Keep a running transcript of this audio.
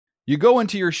You go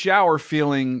into your shower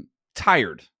feeling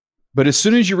tired, but as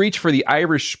soon as you reach for the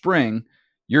Irish Spring,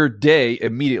 your day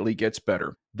immediately gets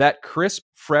better. That crisp,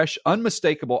 fresh,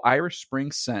 unmistakable Irish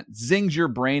Spring scent zings your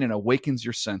brain and awakens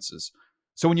your senses.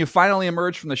 So when you finally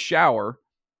emerge from the shower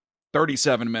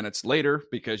 37 minutes later,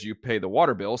 because you pay the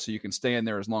water bill so you can stay in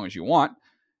there as long as you want,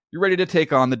 you're ready to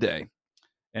take on the day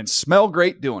and smell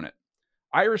great doing it.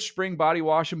 Irish Spring Body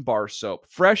Wash and Bar Soap.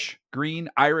 Fresh, green,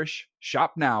 Irish.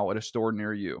 Shop now at a store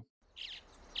near you.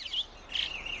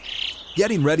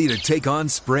 Getting ready to take on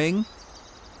spring?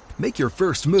 Make your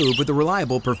first move with the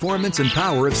reliable performance and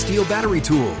power of Steel battery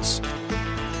tools.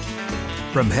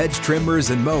 From hedge trimmers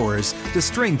and mowers to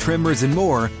string trimmers and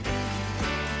more,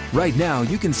 right now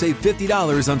you can save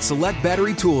 $50 on select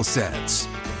battery tool sets.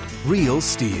 Real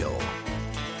Steel.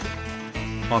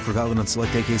 Offer valid on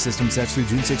select AK system sets through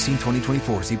June 16,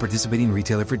 2024. See participating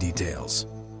retailer for details.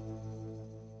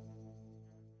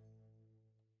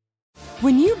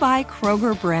 When you buy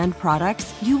Kroger brand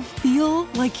products, you feel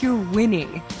like you're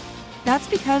winning. That's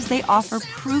because they offer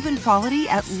proven quality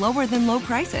at lower than low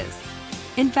prices.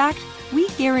 In fact, we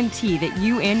guarantee that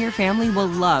you and your family will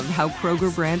love how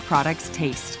Kroger brand products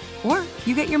taste, or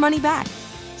you get your money back.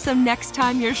 So next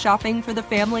time you're shopping for the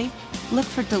family, look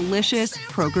for delicious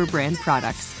Kroger brand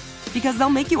products, because they'll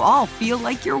make you all feel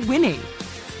like you're winning.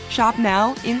 Shop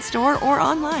now, in-store, or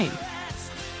online.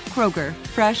 Kroger,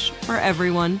 fresh for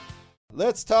everyone.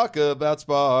 Let's talk about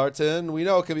Spartan. We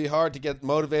know it can be hard to get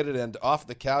motivated and off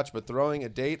the couch, but throwing a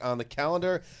date on the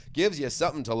calendar gives you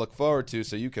something to look forward to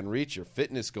so you can reach your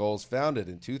fitness goals. Founded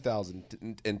in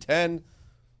 2010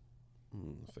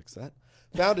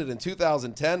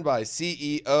 by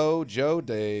CEO Joe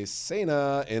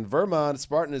DeSena in Vermont,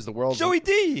 Spartan is the world's... Joey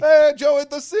D! Hey, Joey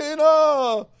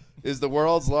DeSena! Is the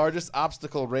world's largest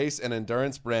obstacle race and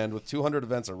endurance brand with 200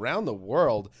 events around the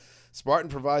world. Spartan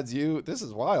provides you, this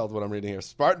is wild what I'm reading here,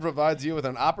 Spartan provides you with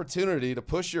an opportunity to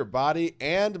push your body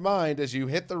and mind as you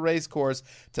hit the race course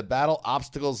to battle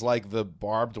obstacles like the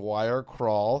barbed wire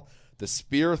crawl, the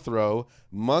spear throw,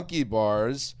 monkey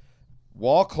bars,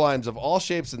 wall climbs of all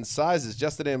shapes and sizes,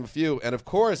 just to name a few. And of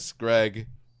course, Greg.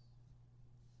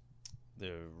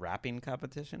 The rapping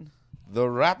competition? The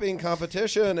rapping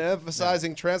competition,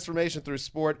 emphasizing transformation through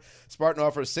sport. Spartan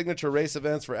offers signature race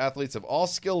events for athletes of all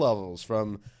skill levels,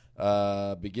 from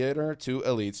beginner to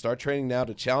elite. Start training now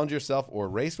to challenge yourself or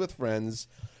race with friends.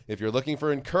 If you're looking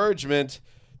for encouragement,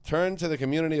 turn to the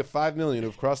community of 5 million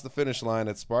who've crossed the finish line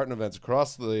at Spartan events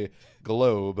across the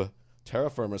globe. Terra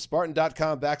Firma,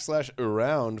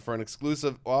 Spartan.com/around for an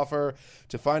exclusive offer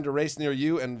to find a race near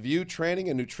you and view training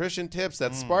and nutrition tips.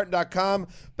 That's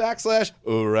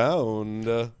Spartan.com/around.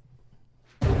 The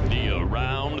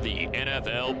Around the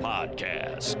NFL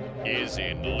podcast is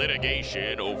in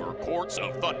litigation over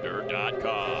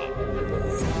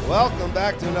courtsofthunder.com. Welcome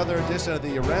back to another edition of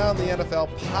the Around the NFL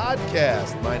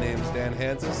podcast. My name is Dan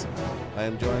Hansis. I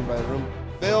am joined by a room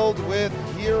filled with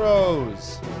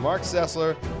heroes. Mark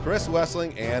Sessler, Chris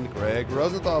Wessling, and Greg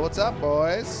Rosenthal. What's up,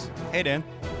 boys? Hey, Dan.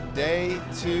 Day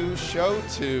 2, show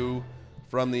 2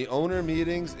 from the owner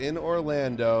meetings in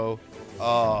Orlando.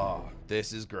 Oh,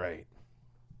 this is great.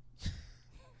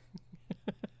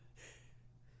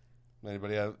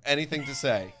 Anybody have anything to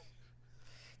say?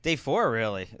 Day 4,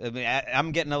 really. I mean,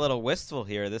 I'm getting a little wistful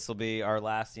here. This will be our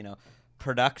last,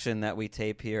 production that we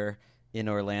tape here in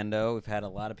Orlando. We've had a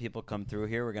lot of people come through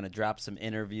here. We're going to drop some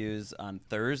interviews on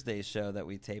Thursday's show that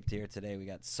we taped here today. We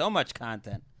got so much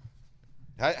content.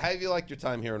 How have you liked your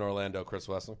time here in Orlando, Chris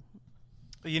Wessler?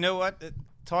 You know what?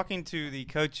 Talking to the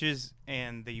coaches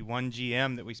and the one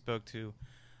GM that we spoke to,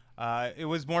 it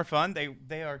was more fun.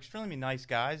 They are extremely nice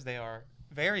guys. They are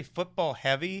very football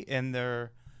heavy in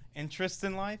their interest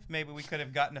in life. Maybe we could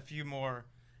have gotten a few more,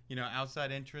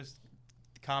 outside interest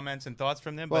comments and thoughts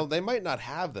from them. Well, they might not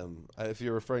have them if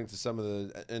you're referring to some of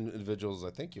the individuals I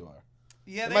think you are.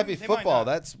 Yeah, it might be football.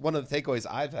 That's one of the takeaways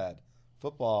I've had.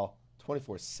 Football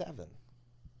 24/7.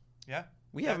 Yeah.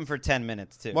 We have them for 10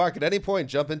 minutes, too. Mark, at any point,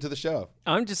 jump into the show.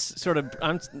 I'm just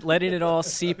I'm letting it all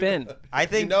seep in. I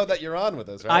think you know that you're on with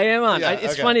us, right? I am on. Yeah,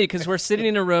 It's funny because we're sitting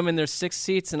in a room and there's 6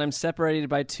 seats and I'm separated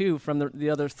by 2 from the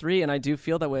other 3, and I do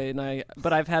feel that way.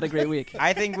 But I've had a great week.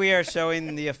 I think we are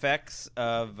showing the effects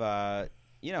of,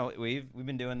 we've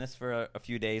been doing this for a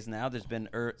few days now. There's been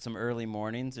some early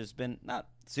mornings. There's been not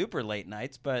super late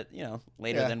nights, but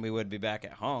later than we would be back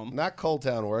at home. Not cold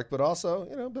town work, but also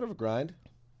a bit of a grind.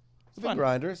 Been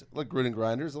grinders, like gritting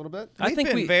grinders a little bit. I think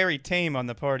been very tame on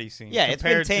the party scene. Yeah, it's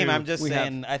been compared tame. to- I'm just We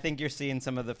saying. I think you're seeing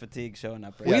some of the fatigue showing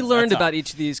up. Right We now. learned That's all. about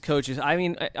each of these coaches. I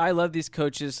mean, I love these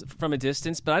coaches from a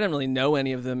distance, but I didn't really know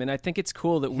any of them. And I think it's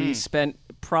cool that we spent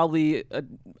probably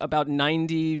about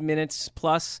 90 minutes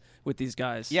plus with these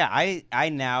guys. Yeah, I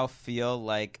now feel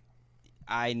like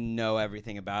I know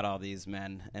everything about all these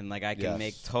men, and like I can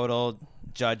make total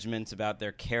judgments about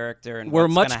their character. And we're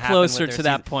what's much gonna happen closer with their to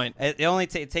that season. point. It only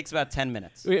it takes about 10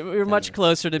 minutes. We're much 10 minutes.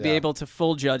 closer to be Yeah. able to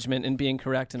full judgment and being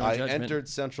correct in our I judgment. entered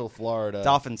Central Florida.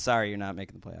 Dolphins, sorry, you're not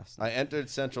making the playoffs. I entered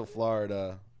Central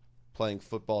Florida playing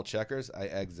football checkers. I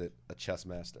exit a chess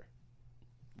master.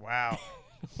 Wow.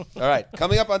 All right,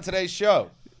 coming up on today's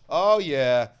show. Oh,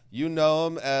 yeah. You know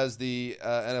him as the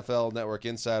NFL Network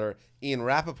insider. Ian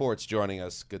Rappaport's joining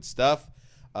us. Good stuff.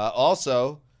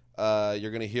 Also,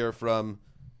 you're going to hear from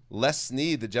Les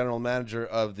Snead, the general manager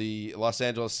of the Los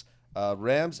Angeles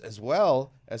Rams, as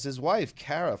well as his wife,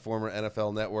 Kara, former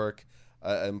NFL Network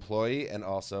employee and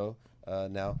also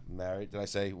now married. Did I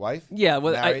say wife? Yeah,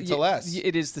 well, married to Les.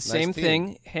 it is the Nice same team.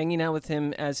 thing. Hanging out with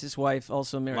him as his wife,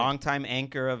 also married. Longtime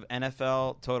anchor of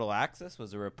NFL Total Access,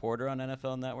 was a reporter on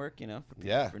NFL Network, for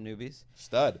newbies.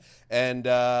 Stud. And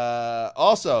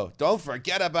also, don't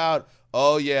forget about,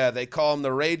 oh, yeah, they call him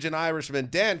the Raging Irishman,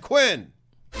 Dan Quinn.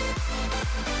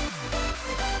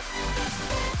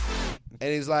 And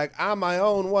he's like, I'm my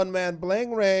own one-man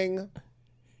bling ring.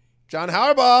 John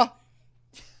Harbaugh.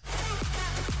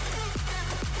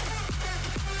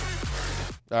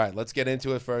 All right, let's get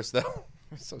into it first, though.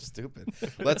 So stupid.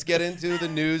 Let's get into the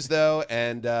news, though,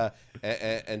 and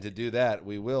to do that,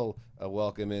 we will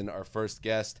welcome in our first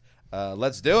guest.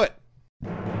 Let's do it.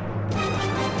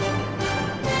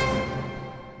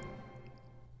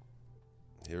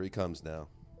 Here he comes now.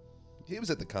 He was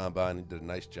at the combine and did a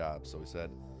nice job, so we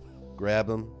said, grab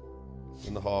him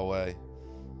in the hallway,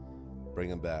 bring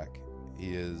him back.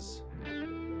 He is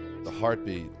the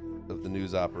heartbeat of the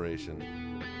news operation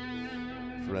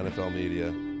for NFL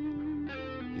media.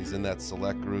 He's in that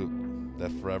select group,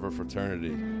 that forever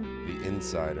fraternity, the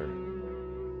insider.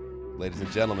 Ladies and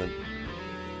gentlemen,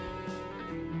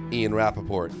 Ian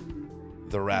Rappaport,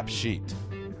 the Rap Sheet.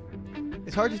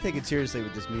 It's hard to take it seriously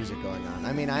with this music going on.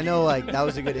 I mean, I know like that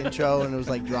was a good intro and it was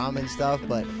like drama and stuff,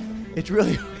 but it's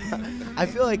really I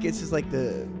feel like it's just like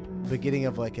the beginning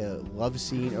of like a love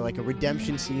scene or like a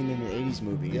redemption scene in an 80s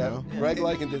movie, you know? Greg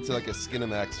likened it to like a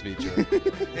Skinamax feature.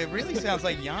 It really sounds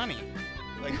like Yanni.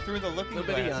 Like through the looking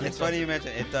Little bit of glass. Yanni. It's funny you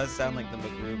mentioned it. Does sound like the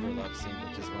MacGruber love scene,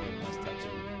 which is one of the most touching.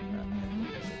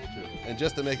 And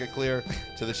just to make it clear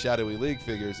to the Shadowy League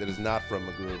figures, it is not from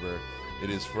MacGruber. It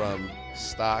is from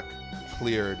stock,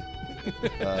 cleared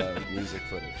music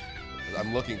footage.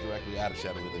 I'm looking directly at a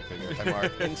Shadowy League figure. Hi,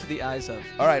 Mark. Into the eyes of.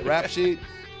 All right, Rap Sheet.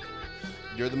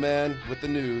 You're the man with the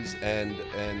news, and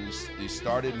you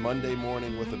started Monday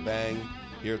morning with a bang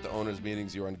here at the owners'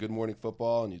 meetings. You were on Good Morning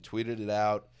Football, and you tweeted it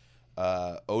out.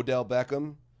 Odell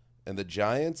Beckham and the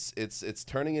Giants. It's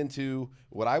turning into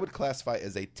what I would classify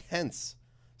as a tense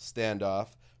standoff.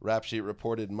 Rap Sheet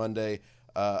reported Monday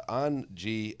on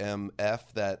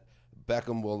GMF that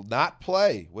Beckham will not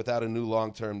play without a new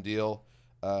long-term deal.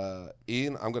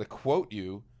 Ian, I'm going to quote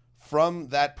you from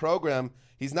that program.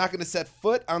 He's not going to set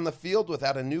foot on the field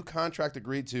without a new contract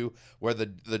agreed to, where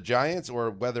the Giants or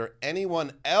whether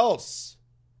anyone else.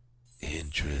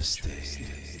 Interesting.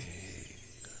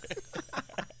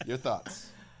 Your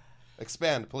thoughts.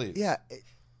 Expand, please. Yeah,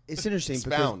 it's interesting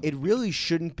Expound. because it really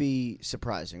shouldn't be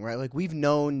surprising, right? Like we've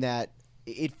known that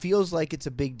it feels like it's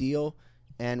a big deal,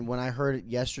 and when I heard it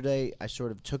yesterday, I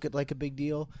sort of took it like a big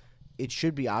deal. It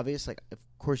should be obvious. Like, of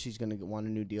course he's going to want a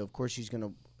new deal. Of course he's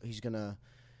going to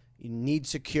need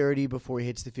security before he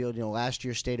hits the field. You know, last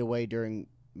year stayed away during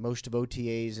most of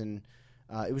OTAs, and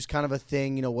it was kind of a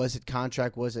thing. You know, was it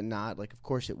contract? Was it not? Like, of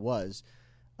course it was.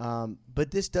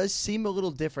 But this does seem a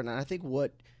little different, and I think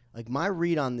my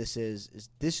read on this is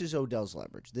this is Odell's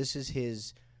leverage. This is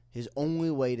his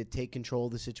only way to take control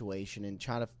of the situation and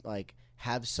try to like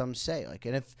have some say. Like,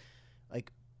 and if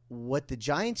like what the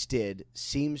Giants did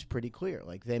seems pretty clear.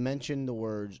 Like they mentioned the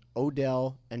words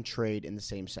Odell and trade in the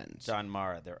same sentence. John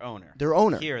Mara, their owner.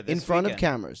 Here in front of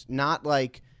cameras, not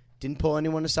like didn't pull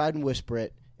anyone aside and whisper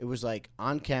it. It was like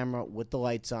on camera with the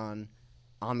lights on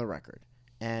the record.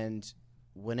 And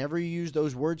whenever you use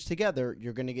those words together,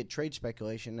 you're going to get trade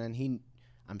speculation, and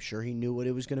I'm sure he knew what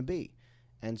it was going to be.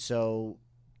 And so,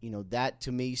 you know, that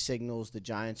to me signals the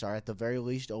Giants are at the very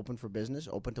least open for business,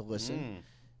 open to listen.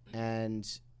 And,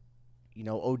 you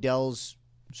know, Odell's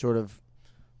sort of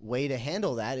way to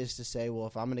handle that is to say, well,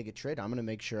 if I'm going to get traded, I'm going to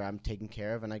make sure I'm taken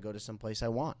care of and I go to someplace I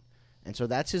want. And so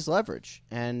that's his leverage,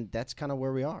 and that's kind of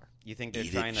where we are. You think they're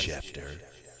trying to?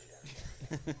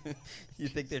 You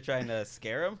think they're trying to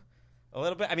scare him a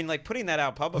little bit? I mean, like putting that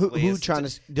out publicly. Who trying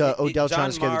to? Odell trying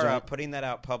to scare the Giants? Putting that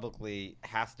out publicly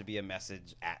has to be a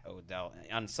message at Odell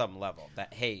on some level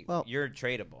that hey, you're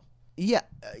tradable. Yeah.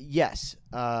 Yes.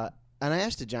 And I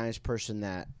asked the Giants person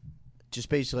that, just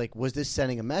basically like, was this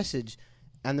sending a message?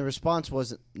 And the response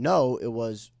wasn't no. It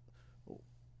was,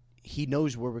 he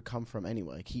knows where we come from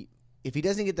anyway. Like if he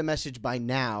doesn't get the message by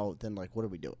now, then like, what are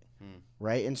we doing?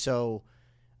 Right? And so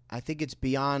I think it's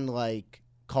beyond like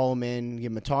call him in,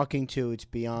 give him a talking to. It's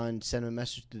beyond send him a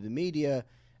message through the media.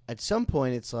 At some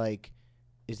point, it's like,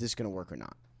 is this going to work or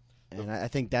not? And I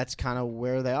think that's kind of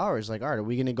where they are. Is like, all right, are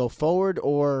we going to go forward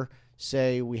or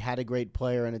say we had a great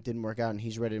player and it didn't work out and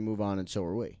he's ready to move on and so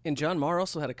are we? And John Marr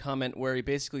also had a comment where he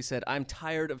basically said, I'm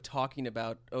tired of talking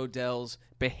about Odell's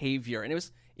behavior. And it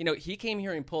was, he came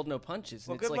here and pulled no punches.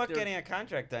 Well, good luck getting a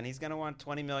contract done. He's going to want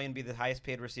 $20 million, be the highest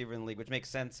paid receiver in the league, which makes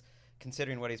sense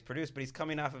considering what he's produced. But he's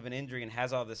coming off of an injury and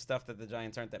has all this stuff that the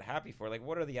Giants aren't that happy for. Like,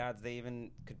 what are the odds they even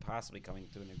could possibly coming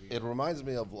to an agreement? It reminds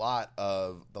me a lot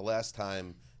of the last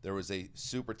time there was a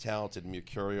super talented,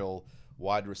 mercurial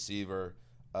wide receiver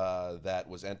that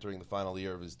was entering the final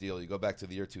year of his deal. You go back to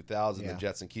the year 2000, the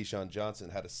Jets and Keyshawn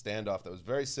Johnson had a standoff that was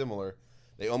very similar.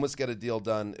 They almost get a deal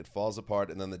done. It falls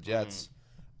apart, and then the Jets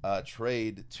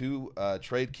trade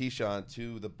Keyshawn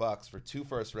to the Bucks for 2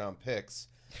 first-round picks,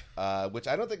 which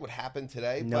I don't think would happen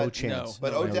today. No chance.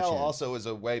 But Odell also is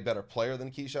a way better player than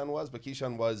Keyshawn was, but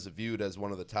Keyshawn was viewed as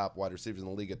one of the top wide receivers in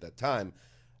the league at that time.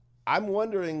 I'm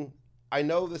wondering, I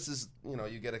know this is,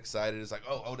 you get excited. It's like,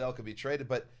 oh, Odell could be traded,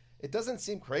 but it doesn't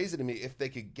seem crazy to me if they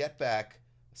could get back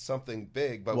something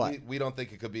big, but we don't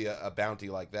think it could be a bounty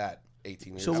like that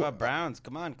 18 years ago. How about Browns?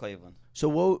 Come on, Cleveland.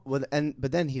 So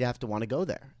but then he'd have to want to go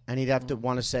there, and he'd have to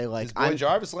want to say like, his boy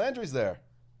Jarvis Landry's there.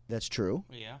 That's true.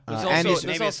 Yeah.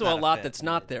 There's also a lot that's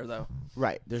not there though.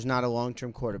 Right. There's not a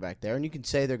long-term quarterback there, and you can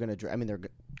say they're going to. They're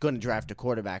going to draft a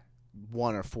quarterback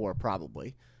 1 or 4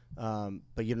 probably,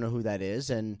 but you don't know who that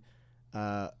is, and.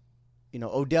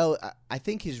 Odell, I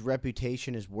think his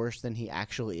reputation is worse than he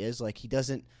actually is. Like, he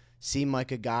doesn't seem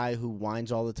like a guy who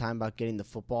whines all the time about getting the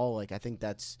football. Like, I think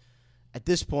that's, at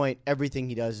this point, everything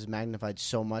he does is magnified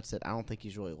so much that I don't think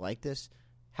he's really like this.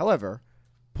 However,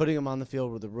 putting him on the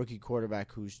field with a rookie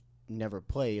quarterback who's never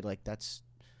played, like, that's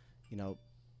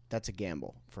a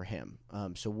gamble for him.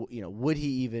 So, would he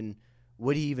even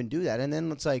do that? And then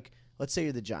let's say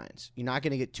you're the Giants. You're not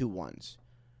going to get 2 1s.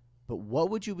 But what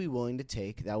would you be willing to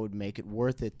take that would make it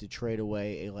worth it to trade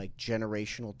away a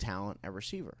generational talent at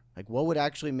receiver? Like, what would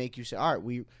actually make you say, all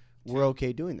right, we're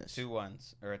okay doing this? 2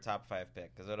 1s or a top 5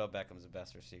 pick because Odell Beckham's the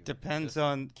best receiver. Depends Just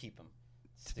on keep him.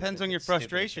 Depends on your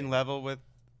frustration level with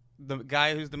the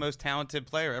guy who's the most talented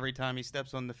player every time he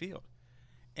steps on the field.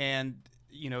 And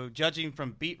judging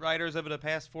from beat writers over the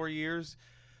past 4 years,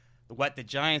 what the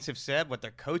Giants have said, what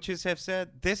their coaches have said,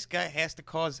 this guy has to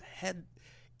cause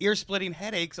ear-splitting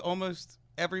headaches almost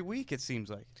every week, it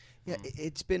seems like. Yeah,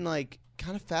 it's been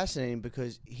kind of fascinating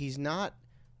because he's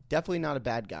definitely not a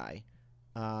bad guy.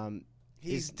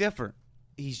 He's different.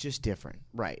 He's just different,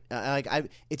 right?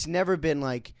 It's never been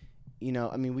he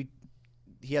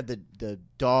had the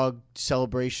dog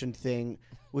celebration thing,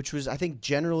 which was I think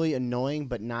generally annoying,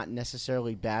 but not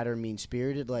necessarily bad or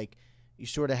mean-spirited. Like, you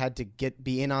sort of had to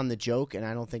be in on the joke, and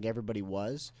I don't think everybody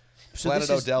was. So Planet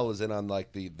Odell was in on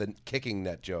the kicking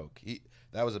net joke.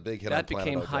 That was a big hit on Planet Odell. That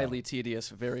became highly tedious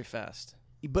very fast.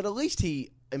 But at least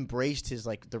he embraced his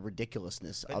the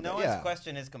ridiculousness but of no it. one's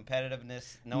questioned his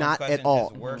competitiveness. No Not one's questioned at all.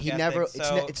 his work He ethic. never.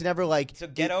 It's never like. So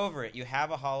get over it. You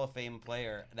have a Hall of Fame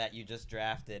player that you just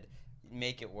drafted.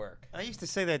 Make it work. I used to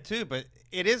say that too, but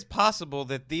it is possible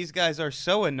that these guys are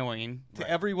so annoying to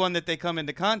everyone that they come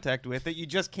into contact with that you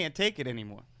just can't take it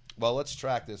anymore. Well, let's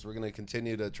track this. We're going to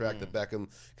continue to track the Beckham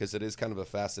because it is kind of a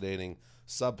fascinating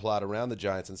subplot around the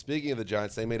Giants. And speaking of the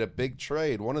Giants, they made a big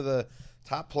trade. One of the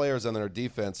top players on their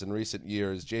defense in recent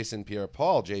years, Jason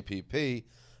Pierre-Paul, JPP,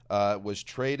 was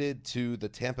traded to the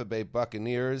Tampa Bay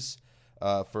Buccaneers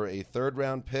for a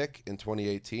third-round pick in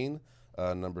 2018,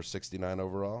 number 69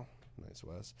 overall. Nice,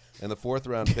 Wes. And the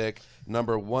fourth-round pick,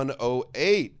 number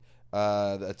 108.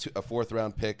 A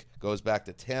fourth-round pick goes back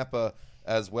to Tampa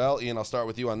as well. Ian, I'll start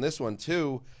with you on this one,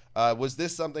 too. Was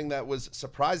this something that was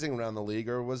surprising around the league,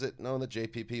 or was it known that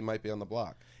JPP might be on the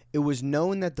block? It was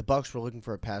known that the Bucs were looking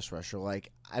for a pass rusher.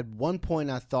 Like, at one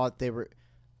point I thought they were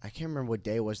 – I can't remember what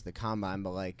day it was the Combine,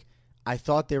 but, I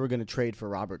thought they were going to trade for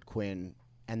Robert Quinn,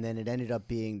 and then it ended up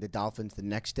being the Dolphins the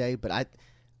next day. But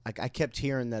I kept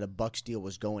hearing that a Bucs deal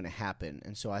was going to happen,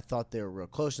 and so I thought they were real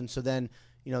close. And so then,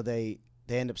 they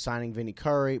They end up signing Vinny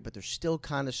Curry, but they're still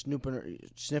kind of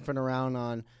sniffing around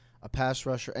on a pass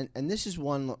rusher. And this is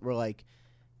one where, like,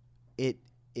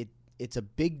 it's a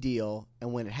big deal,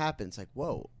 and when it happens, like,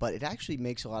 whoa. But it actually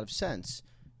makes a lot of sense.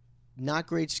 Not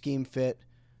great scheme fit.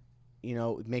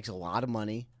 It makes a lot of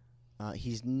money.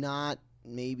 He's not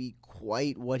maybe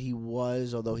quite what he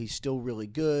was, although he's still really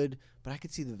good. But I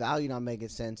could see the value not making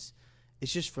sense.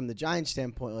 It's just from the Giants'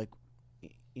 standpoint, like,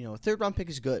 a third-round pick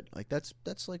is good. Like, that's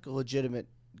like a legitimate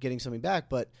getting something back,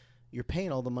 but you're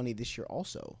paying all the money this year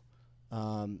also.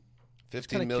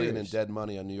 $15 million in dead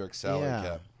money on New York's salary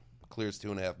cap. Clears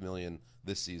 $2.5 million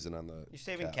this season on the You're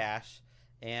saving cap. cash,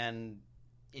 and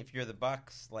if you're the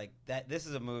Bucks, like that, this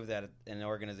is a move that an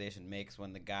organization makes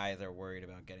when the guys are worried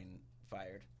about getting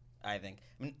fired. I think.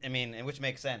 I mean, and which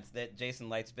makes sense. That Jason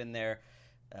Light's been there,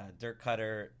 Dirk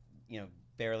Cutter,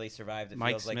 barely survived. It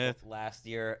Mike feels Smith. like last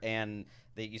year, and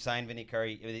you signed Vinny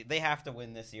Curry. They have to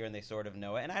win this year, and they sort of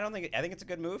know it. And I think it's a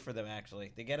good move for them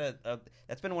actually. They get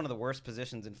that's been one of the worst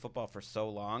positions in football for so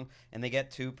long, and they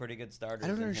get two pretty good starters. I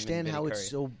don't understand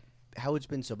how it's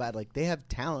been so bad. Like, they have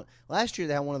talent. Last year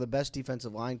they had one of the best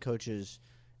defensive line coaches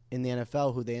in the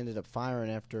NFL, who they ended up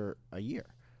firing after a year.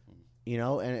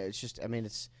 And it's just, I mean,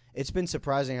 it's been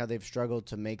surprising how they've struggled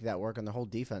to make that work, and the whole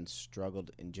defense struggled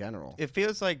in general. It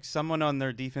feels like someone on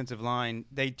their defensive line,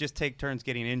 they just take turns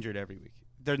getting injured every week.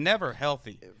 They're never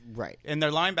healthy. Right. And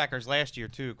their linebackers last year,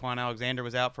 too. Quan Alexander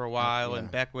was out for a while, and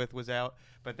Beckwith was out.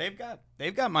 But they've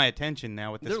got my attention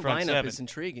now with this Their front lineup seven. is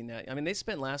intriguing. I mean, they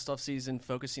spent last offseason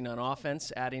focusing on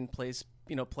offense, adding players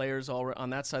all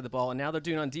on that side of the ball, and now they're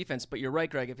doing on defense. But you're right,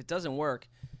 Greg. If it doesn't work,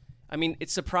 I mean,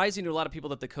 it's surprising to a lot of people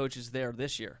that the coach is there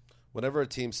this year. Whenever a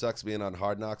team sucks being on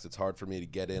Hard Knocks, it's hard for me to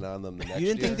get in on them the next year.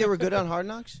 You didn't think they were good on Hard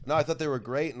Knocks? No, I thought they were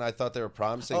great, and I thought they were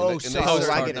promising. Oh, and so they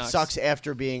I get it sucks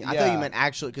after being. I thought you meant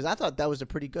actually, because I thought that was a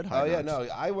pretty good Hard Knocks. Oh, yeah,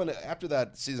 no. I went after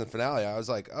that season finale, I was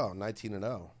like, 19-0,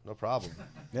 no problem.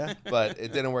 Yeah. But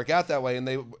it didn't work out that way, and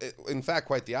in fact,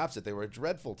 quite the opposite. They were a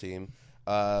dreadful team.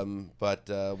 But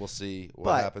we'll see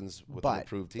what happens with an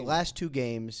improved team. The last two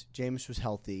games, James was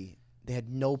healthy. They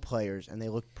had no players, and they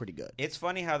looked pretty good. It's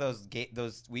funny how those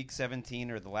week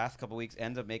 17 or the last couple weeks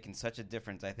end up making such a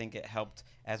difference. I think it helped,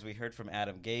 as we heard from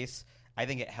Adam Gase. I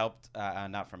think it helped,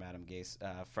 not from Adam Gase,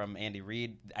 from Andy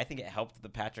Reid. I think it helped the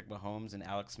Patrick Mahomes and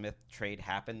Alex Smith trade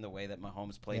happen the way that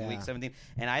Mahomes played in week 17.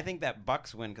 And I think that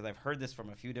Bucks win, because I've heard this from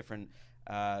a few different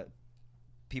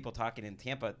people talking in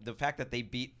Tampa, the fact that they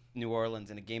beat New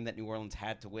Orleans in a game that New Orleans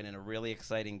had to win in a really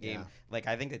exciting game. Like,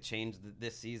 I think it changed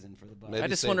this season for the Bucs. I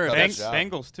just wonder if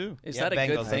Bengals too. Is that a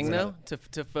good thing though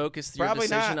to focus your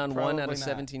decision on one out of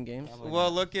 17 games?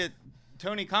 Well, look at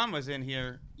Tony Khan was in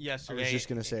here yesterday. I was just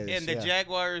going to say this. And the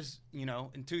Jaguars,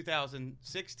 in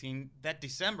 2016, that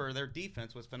December, their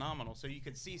defense was phenomenal. So you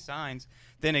could see signs.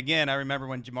 Then again, I remember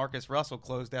when Jamarcus Russell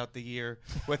closed out the year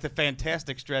with a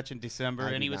fantastic stretch in December,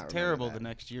 and he was terrible the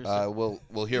next year. So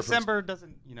we'll hear December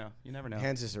doesn't, you never know.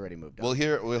 Hans has already moved on. We'll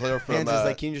hear from. Hans is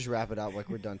like, can you just wrap it up? Like,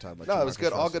 we're done talking about. No, it was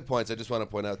good. All good points. I just want to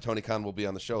point out Tony Khan will be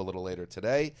on the show a little later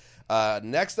today.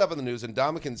 Next up in the news,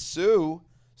 Ndamukong Suh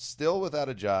still without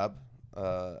a job.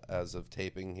 As of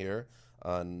taping here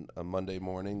on a Monday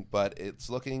morning, but it's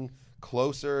looking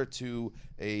closer to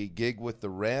a gig with the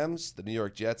Rams. The New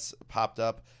York Jets popped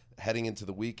up heading into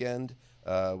the weekend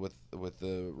with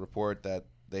the report that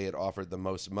they had offered the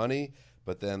most money,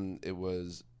 but then it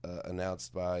was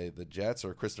announced by the Jets,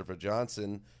 or Christopher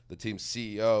Johnson, the team's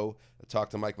CEO,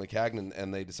 talked to Mike McCagnon,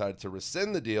 and they decided to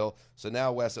rescind the deal. So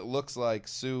now, Wes, it looks like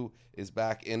Suh is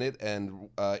back in it, and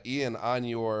Ian, on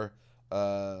your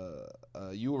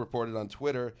you reported on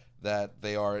Twitter that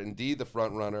they are indeed the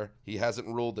front runner. He hasn't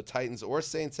ruled the Titans or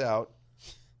Saints out,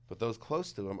 but those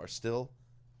close to him are still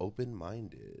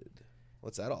open-minded.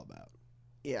 What's that all about?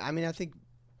 Yeah, I mean, I think.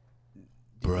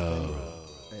 Bro.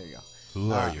 There you go.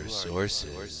 Who are your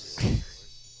sources?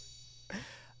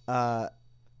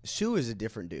 Suh is a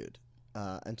different dude,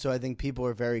 and so I think people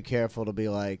are very careful to be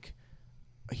like,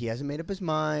 he hasn't made up his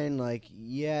mind. Like,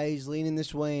 yeah, he's leaning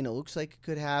this way, and it looks like it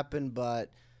could happen,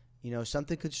 but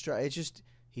something could strike.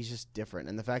 He's just different,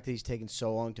 and the fact that he's taken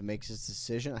so long to make his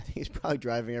decision, I think he's probably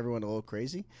driving everyone a little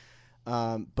crazy.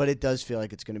 But it does feel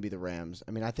like it's going to be the Rams.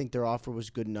 I mean, I think their offer was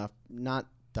good enough, not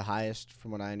the highest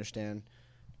from what I understand,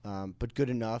 but good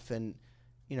enough, and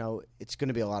it's going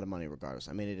to be a lot of money regardless.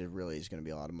 I mean, it really is going to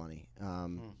be a lot of money,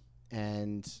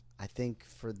 and I think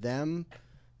for them.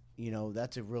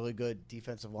 That's a really good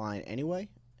defensive line anyway,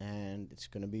 and it's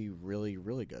going to be really,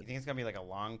 really good. You think it's going to be like a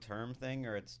long-term thing,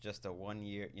 or it's just a 1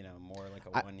 year, more like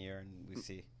a 1 year, and we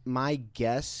see? My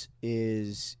guess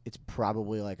is it's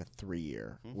probably like a 3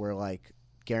 year, where like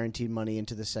guaranteed money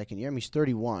into the second year. I mean, he's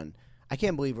 31. I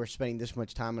can't believe we're spending this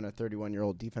much time on a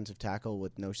 31-year-old defensive tackle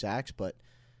with no sacks, but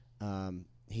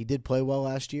he did play well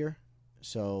last year.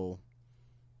 So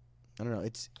I don't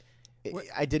know.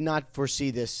 I did not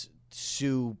foresee this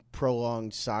Sue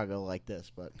prolonged saga like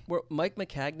this, but Were Mike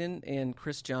McCagnon and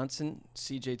Chris Johnson,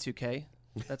 CJ2K?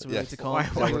 That's what we like to call Why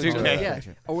him. 2K? Yeah.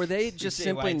 Or were they just CJ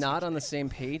simply Y2K. not on the same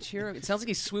page here? It sounds like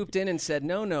he swooped in and said,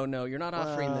 no, you're not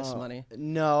offering this money.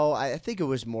 No, I think it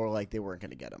was more like they weren't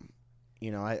going to get him.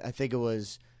 You know, I think it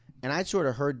was, and I sort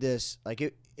of heard this,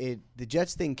 like the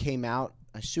Jets thing came out.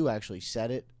 Sue actually said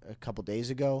it a couple days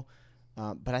ago,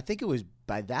 but I think it was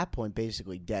by that point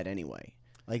basically dead anyway.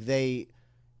 Like they,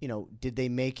 you know, did they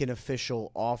make an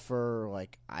official offer?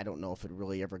 Like, I don't know if it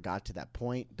really ever got to that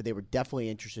point, but they were definitely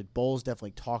interested. Bowles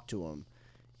definitely talked to him.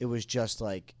 It was just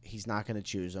like, he's not going to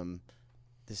choose him.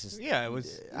 This is Yeah, it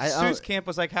was. I Sue's camp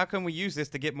was like, how can we use this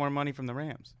to get more money from the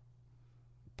Rams?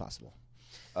 possible.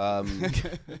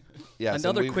 Yes,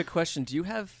 Another quick question. Do you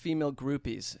have female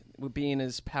groupies, being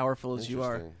as powerful as you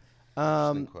are?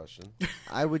 Interesting question.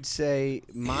 I would say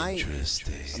my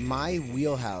Interesting.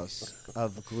 wheelhouse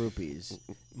of groupies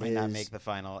Might not is- make the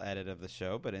final edit of the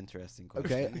show, but interesting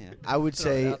Okay, question. Yeah. I would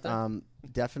Throw it say out there.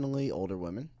 definitely older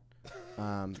women.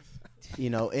 You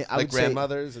know, I Like would say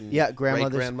grandmothers and grandmothers.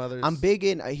 great-grandmothers? I'm big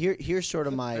in here's sort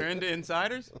of They're my into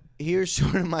insiders. here's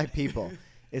sort of my people.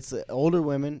 It's older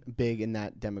women, big in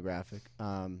that demographic.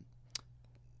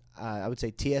 I would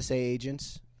say TSA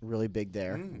agents, really big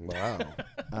there.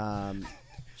 Wow.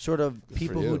 Sort of for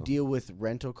people who you. deal with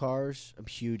rental cars. I'm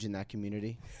huge in that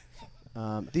community.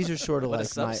 These are sort of What a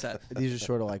like my subset. these are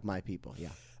sort of like my people. Yeah.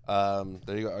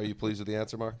 There you go. Are you pleased with the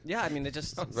answer, Mark? Yeah, I mean, it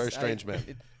just Very strange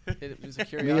man. It was a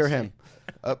curiosity. Me or him?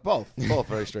 Both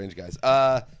very strange guys.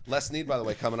 Les Snead, by the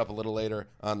way, coming up a little later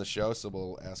on the show, so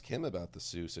we'll ask him about the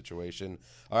Sue situation.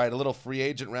 All right, a little free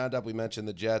agent roundup. We mentioned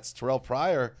the Jets. Terrell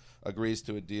Pryor agrees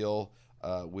to a deal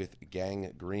with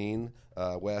Gang Green.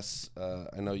 Wes,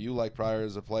 I know you like Pryor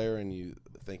as a player, and you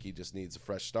think he just needs a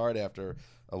fresh start after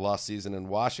a lost season in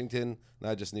Washington.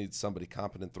 Now just needs somebody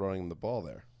competent throwing him the ball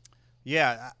there.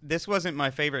 Yeah, this wasn't my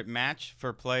favorite match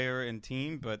for player and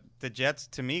team, but the Jets,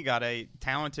 to me, got a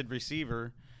talented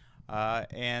receiver,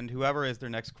 and whoever is their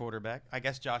next quarterback, I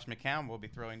guess Josh McCown will be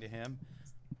throwing to him.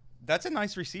 That's a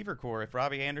nice receiver core if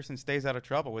Robbie Anderson stays out of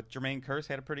trouble. With Jermaine Kearse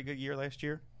had a pretty good year last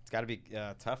year. It's got to be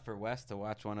tough for Wes to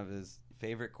watch one of his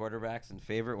favorite quarterbacks and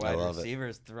favorite I wide love it.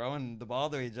 ruthrowing throwing the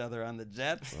ball to each other on the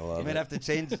Jets. I love He might it. have to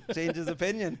change his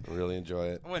opinion. I really enjoy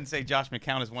it. I wouldn't say Josh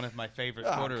McCown is one of my favorite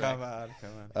quarterbacks. Come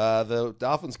on. The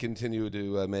Dolphins continue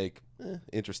to make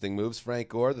interesting moves. Frank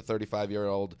Gore, the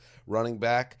 35-year-old running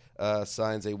back,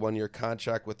 signs a one-year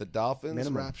contract with the Dolphins.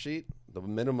 Minimum. Rap sheet, the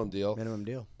minimum deal. Minimum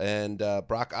deal. And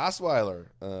Brock Osweiler,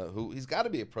 who he's got to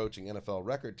be approaching NFL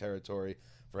record territory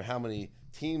for how many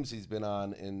teams he's been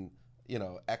on in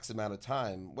X amount of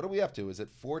time. What are we up to? Is it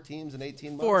 4 teams in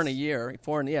 18 months? 4 in a year.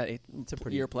 It's a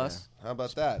pretty year plus. How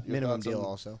about that? Your Minimum thoughts deal on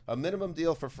also. A minimum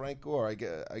deal for Frank Gore, I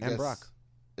guess. And Brock.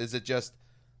 Is it just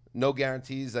no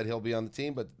guarantees that he'll be on the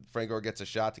team, but Frank Gore gets a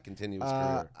shot to continue his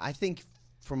career? I think,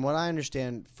 from what I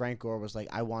understand, Frank Gore was like,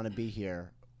 "I want to be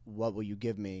here. What will you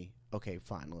give me?" Okay,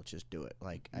 fine. Let's just do it.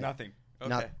 Like Nothing. Okay.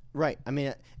 Not right. I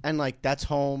mean, and like that's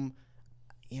home.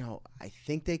 I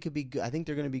think they could be good. I think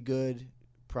they're going to be good.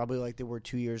 Probably like they were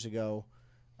 2 years ago.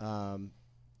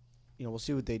 We'll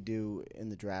see what they do in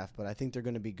the draft, but I think they're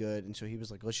going to be good. And so he was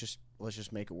like, let's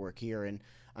just make it work here. And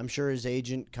I'm sure his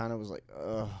agent kind of was like,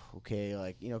 oh, okay,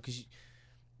 like because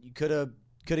you could have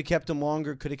kept him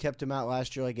longer, could have kept him out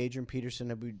last year, like Adrian Peterson.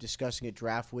 We were discussing it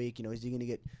draft week. Is he going to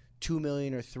get $2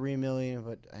 million or $3 million?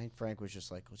 But I think Frank was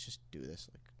just like, let's just do this.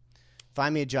 Like,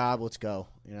 find me a job, let's go.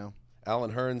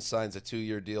 Alan Hearns signs a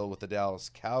 2-year deal with the Dallas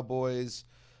Cowboys.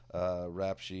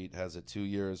 Rap sheet has it 2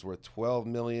 years worth $12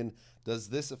 million. Does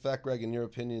this affect, Greg, in your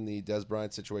opinion, the Des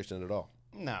Bryant situation at all?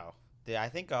 No. I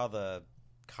think all the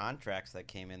contracts that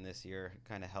came in this year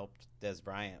kind of helped Des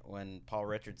Bryant. When Paul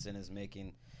Richardson is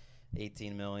making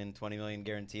 $18 million, $20 million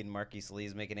guaranteed, and Marquise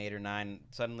Lee's making 8 or 9,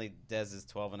 suddenly Des is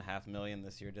 $12.5 million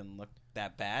this year. Didn't look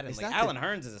that bad. And It's like not Alan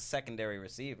Hearns is a secondary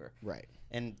receiver. Right.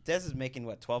 And Des is making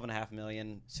 $12.5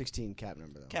 million 16 cap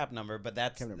number, though. cap number, but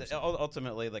that's Cap number.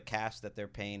 ultimately the cash that they're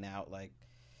paying out. Like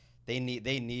they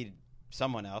need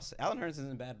someone else. Alan Hearns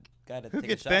isn't a bad guy to Who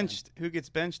take gets a shot on. benched? Who gets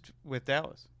benched with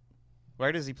Dallas?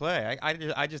 Where does he play?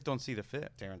 I just don't see the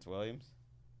fit. Terrence Williams.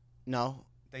 No,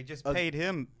 They just paid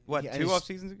him yeah, and 2 he's- off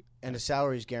seasons ago. and the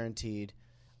salary is guaranteed.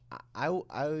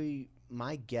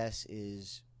 My guess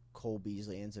is Cole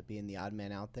Beasley ends up being the odd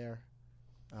man out there.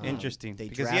 Interesting, they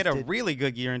because he had a drafted- really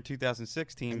good year in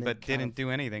 2016, and then but kind didn't of- do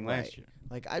anything last year.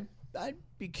 Like I'd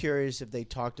be curious if they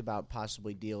talked about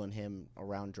possibly dealing him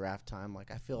around draft time.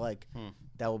 Like, I feel like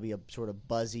that will be a sort of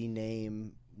buzzy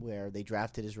name where they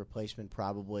drafted his replacement,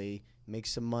 probably make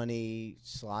some money,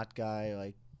 slot guy.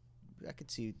 Like, I could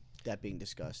see that being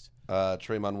discussed.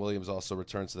 Traymon Williams also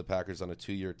returns to the Packers on a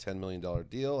 2-year, $10 million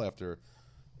deal after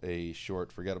a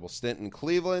short, forgettable stint in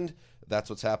Cleveland. That's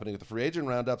what's happening with the free agent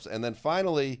roundups. And then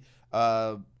finally,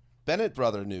 Bennett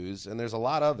brother news, and there's a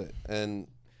lot of it. And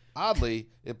oddly,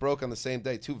 it broke on the same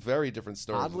day. Two very different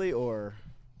stories. Oddly, or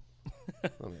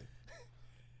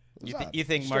You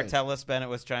think Martellus Bennett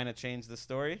was trying to change the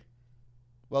story?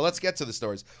 Well, let's get to the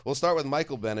stories. We'll start with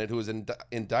Michael Bennett, who was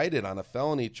indicted on a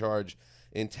felony charge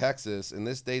in Texas, and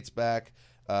this dates back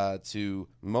to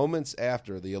moments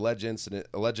after the alleged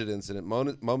incident,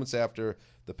 moments after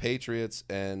the Patriots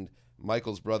and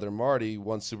Michael's brother Marty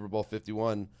won Super Bowl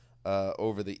 51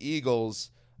 over the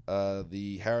Eagles.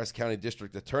 The Harris County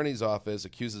District Attorney's Office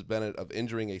accuses Bennett of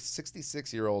injuring a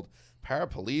 66-year-old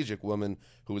paraplegic woman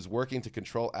who was working to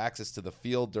control access to the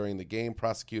field during the game.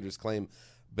 Prosecutors claim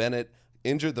Bennett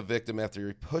injured the victim after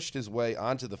he pushed his way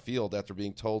onto the field after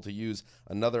being told to use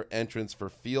another entrance for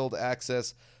field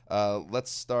access. Let's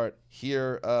start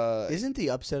here. Isn't the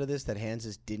upset of this that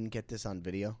Hanses didn't get this on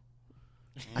video?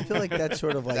 I feel like that's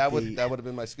sort of like that would have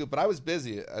been my scoop. But I was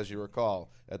busy, as you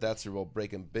recall, at that Super Bowl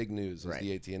breaking big news as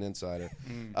the ATN insider.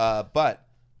 But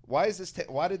why is this?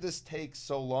 Why did this take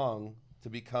so long to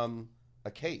become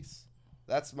a case?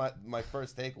 That's my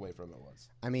first takeaway from it was.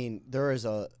 I mean,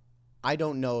 I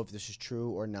don't know if this is true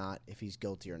or not, if he's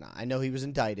guilty or not. I know he was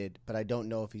indicted, but I don't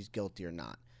know if he's guilty or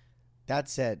not. That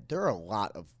said, there are a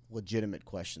lot of legitimate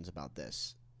questions about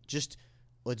this. Just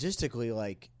logistically,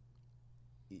 like,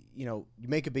 you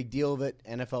make a big deal of it,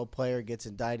 NFL player gets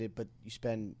indicted, but you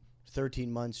spend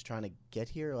 13 months trying to get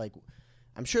here. Like,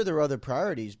 I'm sure there are other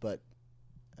priorities, but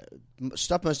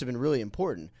stuff must have been really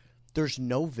important. There's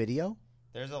no video.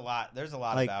 There's a lot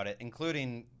Like, about it,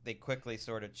 including they quickly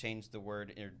sort of changed the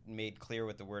word or made clear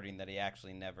with the wording that he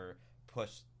actually never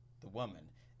pushed the woman.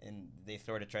 And they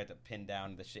sort of tried to pin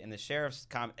down the sheriff's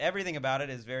comment. Everything about it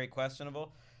is very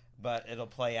questionable, but it'll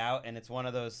play out, and it's one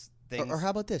of those things. Or how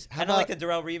about this? Kind of like the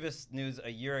Darrelle Revis news a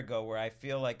year ago, where I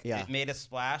feel like it made a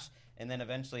splash, and then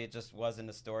eventually it just wasn't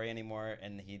a story anymore,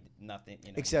 and he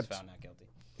was found not guilty.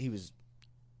 He was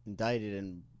indicted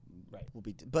and right. will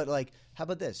be. But like, how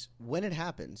about this? When it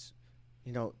happens,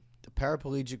 the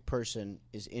paraplegic person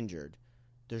is injured.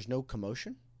 There's no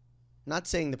commotion. I'm not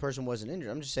saying the person wasn't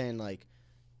injured. I'm just saying, like,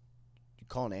 you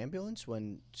call an ambulance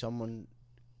when someone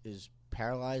is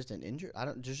paralyzed and injured.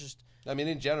 I mean,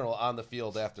 in general, on the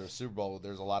field after a Super Bowl,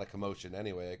 there's a lot of commotion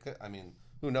anyway.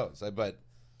 Who knows? But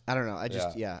I don't know.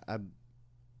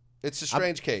 It's a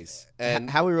strange case. And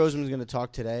Howie Roseman's going to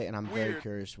talk today, and I'm very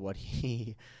curious what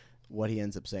he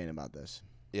ends up saying about this.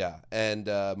 Yeah, and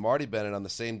Marty Bennett, on the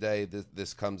same day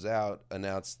this comes out,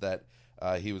 announced that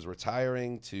he was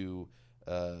retiring to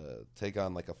take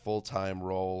on like a full-time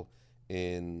role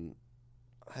in.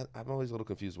 I'm always a little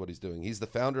confused what he's doing. He's the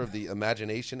founder of the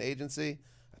Imagination Agency.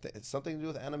 I think it's something to do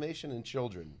with animation and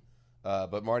children.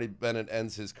 But Marty Bennett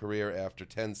ends his career after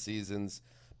 10 seasons,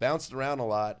 bounced around a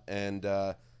lot, and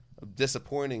a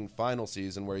disappointing final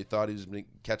season where he thought he was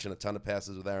catching a ton of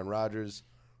passes with Aaron Rodgers.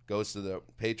 Goes to the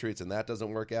Patriots, and that doesn't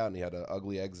work out, and he had an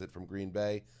ugly exit from Green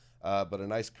Bay. But a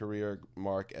nice career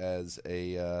mark as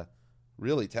a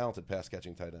really talented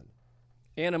pass-catching tight end.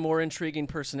 And a more intriguing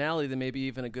personality than maybe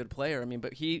even a good player. I mean,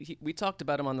 but we talked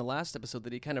about him on the last episode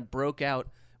that he kind of broke out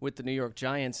with the New York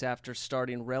Giants after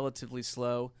starting relatively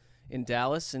slow in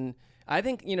Dallas. And I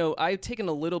think, I've taken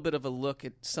a little bit of a look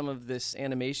at some of this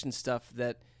animation stuff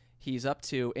that he's up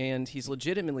to, and he's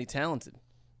legitimately talented.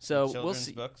 So we'll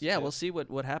see. Books, we'll see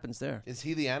what happens there. Is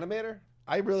he the animator?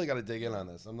 I really got to dig in on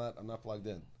this. I'm not plugged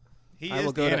in. I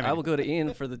will go to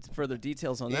Ian for the further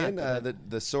details on Ian, that.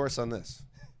 the source on this.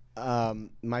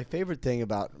 My favorite thing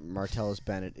about Martellus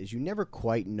Bennett is you never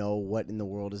quite know what in the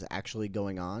world is actually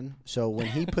going on. So when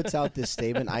he puts out this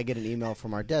statement, I get an email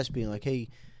from our desk being like, hey,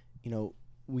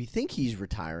 we think he's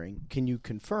retiring. Can you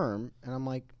confirm? And I'm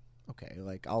like, okay,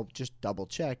 like I'll just double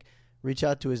check. Reach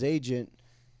out to his agent,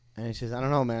 and he says, I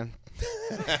don't know, man.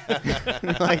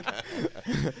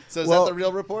 So is that the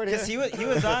real report here? Because he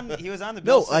was on the No,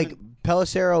 Bills. like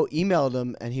Pelissero emailed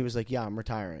him, and he was like, yeah, I'm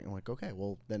retiring. I'm like, okay,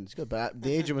 well, then it's good. But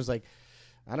the agent was like,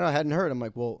 I don't know, I hadn't heard. I'm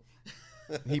like, well,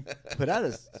 he put out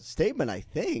a statement, I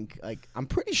think. Like, I'm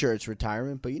pretty sure it's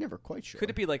retirement, but you're never quite sure. Could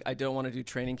it be like, I don't want to do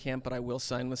training camp, but I will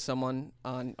sign with someone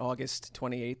on August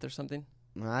 28th or something?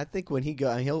 I think when he go,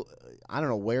 I don't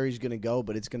know where he's going to go,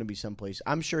 but it's going to be someplace.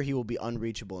 I'm sure he will be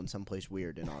unreachable in someplace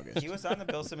weird in August. He was on the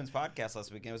Bill Simmons podcast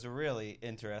last week, and it was a really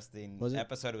interesting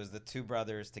episode. It was the two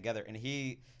brothers together, and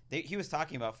he was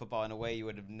talking about football in a way you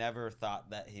would have never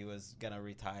thought that he was going to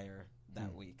retire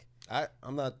that week.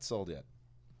 I'm not sold yet.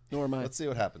 Nor am I. Let's see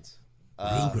what happens.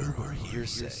 Rumor or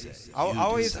hearsay? I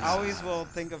always will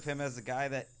think of him as a guy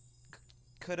that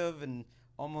could have and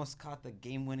almost caught the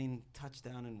game-winning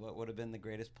touchdown in what would have been the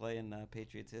greatest play in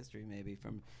Patriots history, maybe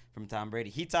from Tom Brady.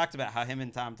 He talked about how him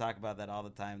and Tom talk about that all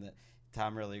the time. That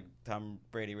Tom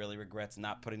Brady really regrets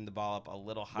not putting the ball up a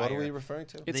little higher. What are we referring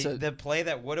to? The play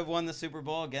that would have won the Super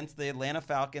Bowl against the Atlanta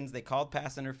Falcons. They called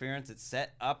pass interference. It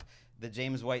set up the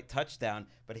James White touchdown,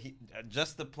 but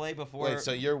just the play before. Wait,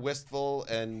 so you're wistful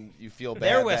and you feel bad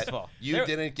They're wistful. That you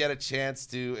didn't get a chance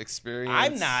to experience.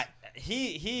 I'm not.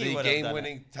 He the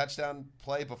game-winning touchdown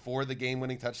play before the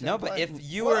game-winning touchdown. No, play? but if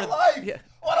you what were a life! Yeah.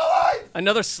 What a life!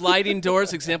 Another sliding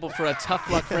doors example for a tough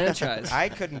luck franchise. I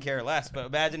couldn't care less. But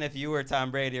imagine if you were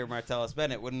Tom Brady or Martellus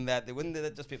Bennett. Wouldn't that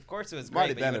just be? Of course, it was Marty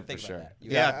great. But you Bennett would think for about sure.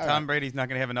 that. Yeah, Tom Brady's not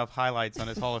going to have enough highlights on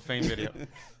his Hall of Fame video.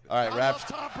 All right,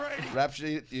 Rap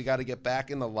Sheet, you got to get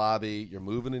back in the lobby. You're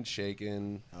moving and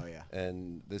shaking. Oh, yeah.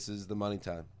 And this is the money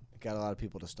time. Got a lot of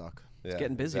people to stalk. Yeah,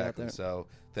 getting busy out there. So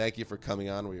thank you for coming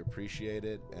on. We appreciate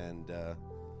it. And,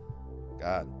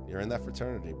 God, you're in that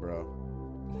fraternity, bro.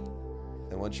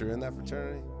 And once you're in that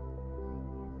fraternity,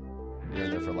 you're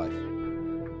in there for life.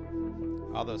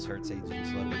 All those Hertz agents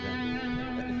love you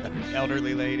then.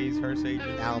 Elderly ladies, Hearst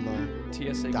agents. Alamo,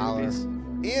 TSA Dollar,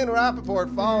 groupies. Ian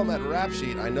Rappaport, follow him at Rap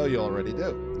Sheet. I know you already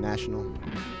do. National.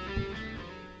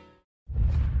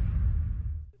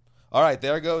 All right,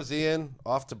 there goes Ian,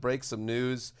 off to break some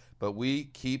news, but we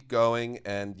keep going.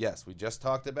 And yes, we just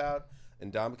talked about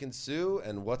Ndamukong Suh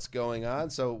and what's going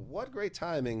on. So what great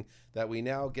timing that we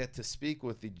now get to speak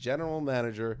with the general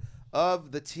manager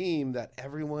of the team that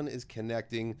everyone is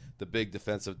connecting the big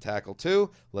defensive tackle to.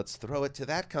 Let's throw it to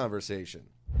that conversation.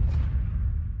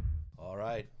 All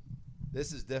right.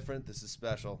 This is different. This is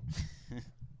special.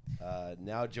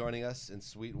 Now joining us in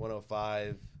Suite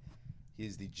 105,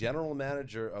 he's the general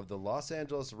manager of the Los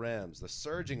Angeles Rams, the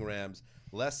surging Rams,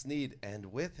 Les Snead, and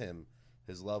with him,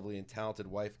 his lovely and talented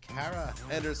wife, Kara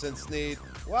Henderson Snead.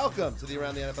 Welcome to the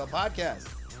Around the NFL podcast.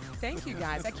 Thank you,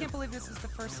 guys. I can't believe this is the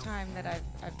first time that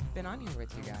I've been on here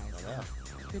with you guys. Yeah.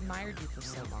 I've admired you for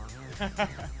so long.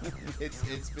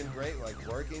 It's been great, like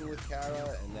working with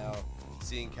Kara and now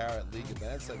seeing Kara at league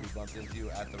events. Like we bumped into you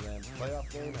at the Rams playoff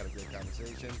game, had a great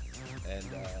conversation, and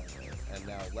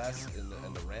now Les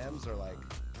and the Rams are like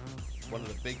one of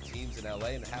the big teams in LA,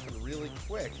 and it happened really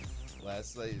quick.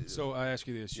 Les, so I ask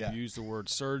you this: you used the word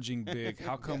 "surging big."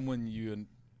 How come when you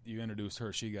introduced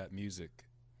her, she got music?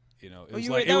 You know, it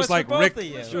was like Rick.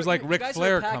 It was like Ric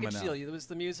Flair coming out. It was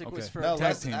the music was for no,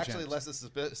 actually, Les's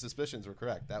suspicions were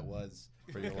correct. That was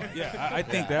for your wife. Yeah, I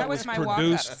think that was my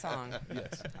produced. walkout song.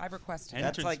 Yes, I requested.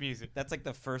 Entrance music. That's like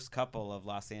the first couple of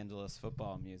Los Angeles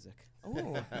football music.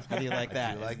 Ooh, How do you like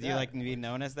that? Do you like to be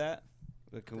known as that?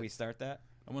 Can we start that?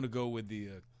 I'm gonna go with the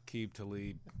Keeb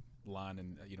Talib line,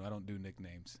 and I don't do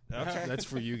nicknames. Okay. That's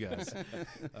for you guys.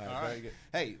 All right, very good.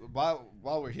 Hey, while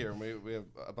we're here, we have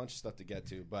a bunch of stuff to get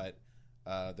to, but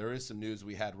there is some news.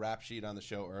 We had Rap Sheet on the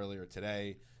show earlier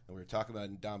today, and we were talking about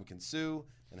Ndamukong Suh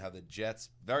and how the Jets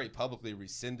very publicly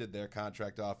rescinded their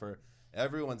contract offer.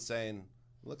 Everyone's saying,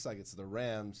 looks like it's the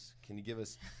Rams. Can you give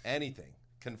us anything?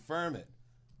 Confirm it.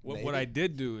 What I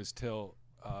did do is tell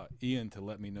Ian to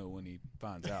let me know when he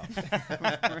finds out.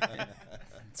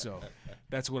 So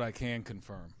that's what I can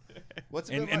confirm.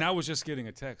 And I was just getting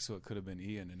a text, so it could have been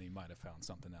Ian, and he might have found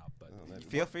something out. But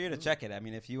feel free to check it. I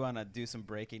mean, if you want to do some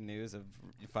breaking news of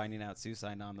finding out Sue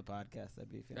signed on the podcast,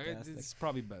 that'd be fantastic. It's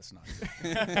probably best not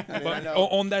to. But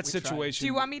on that situation, do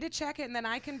you want me to check it and then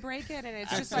I can break it, and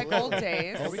it's just like old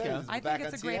days? I think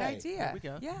it's a great idea.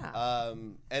 Yeah.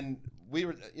 And we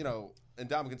were,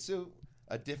 Ndamukong Suh,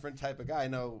 a different type of guy. I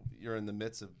know you're in the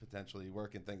midst of potentially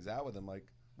working things out with him. Like,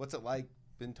 what's it like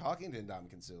been talking to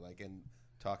Ndamukong Suh, and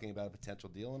talking about a potential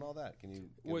deal and all that? Can you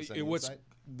give us any insight?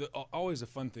 Always a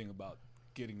fun thing about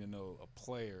getting to know a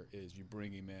player is you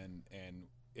bring him in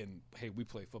and hey, we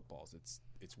play footballs.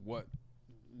 It's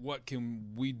what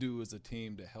can we do as a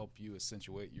team to help you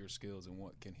accentuate your skills, and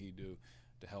what can he do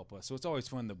to help us? So it's always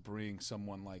fun to bring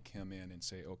someone like him in and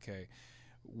say, okay,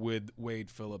 with Wade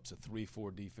Phillips, a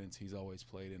 3-4 defense, he's always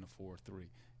played in a 4-3.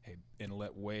 Hey, and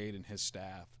let Wade and his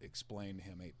staff explain to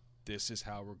him, hey, this is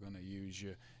how we're going to use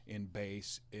you in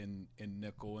base, in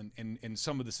nickel, and in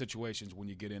some of the situations when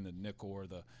you get into nickel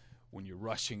when you're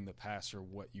rushing the passer,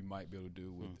 what you might be able to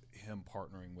do with him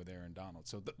partnering with Aaron Donald.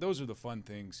 So those are the fun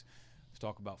things to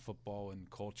talk about football and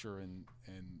culture, and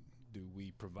do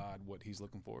we provide what he's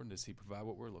looking for, and does he provide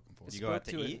what we're looking for? Did you go out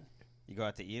to eat? You go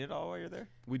out to eat at all while you're there?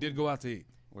 We did go out to eat.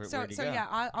 So yeah,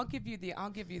 I'll give you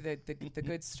the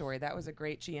good story. That was a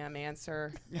great GM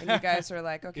answer, and you guys are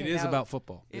like, okay, it is about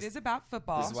football. It is about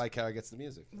football. This is why Kara gets the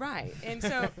music, right? And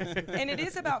so, and it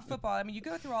is about football. I mean, you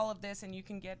go through all of this, and you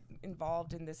can get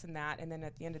involved in this and that, and then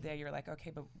at the end of the day, you're like,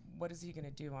 okay, but what is he going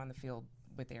to do on the field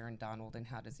with Aaron Donald, and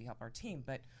how does he help our team?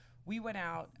 But we went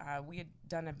out. We had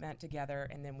done an event together,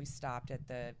 and then we stopped at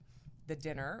the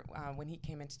dinner when he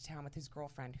came into town with his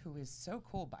girlfriend, who is so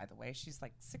cool, by the way. She's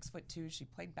like 6'2". She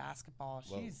played basketball.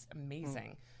 Whoa. She's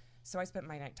amazing. So I spent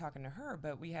my night talking to her,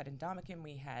 but we had Indomitian,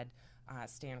 we had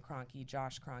Stan Kroenke,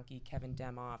 Josh Kroenke, Kevin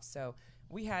Demoff. So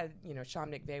we had,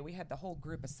 Sean McVay, we had the whole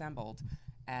group assembled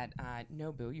at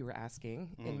Nobu, you were asking,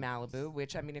 in Malibu,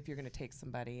 which, I mean, if you're going to take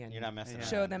somebody and you're not messing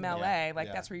show around. them LA,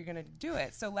 that's where you're going to do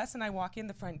it. So Les and I walk in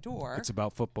the front door. It's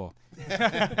about football.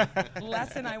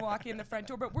 Les and I walk in the front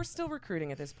door, but we're still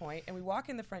recruiting at this point, and we walk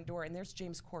in the front door, and there's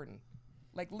James Corden.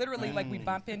 Like, literally, like, we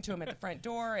bump into him at the front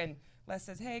door, and Les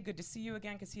says, hey, good to see you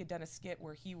again, because he had done a skit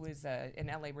where he was an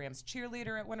LA Rams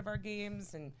cheerleader at one of our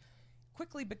games, and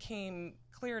quickly became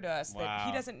clear to us that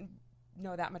he doesn't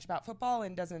know that much about football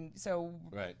and doesn't. So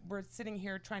we're sitting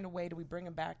here trying to weigh, do we bring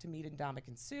him back to meet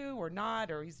Indomitian Sue or not,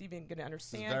 or he's even going to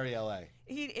understand. It's very LA.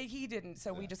 He didn't,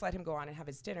 so we just let him go on and have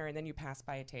his dinner, and then you pass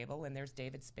by a table and there's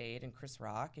David Spade and Chris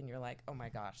Rock, and you're like, oh my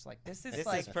gosh, like this is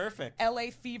perfect. LA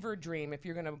fever dream if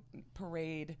you're going to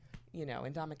parade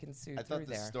Indomitian Sue through there. I thought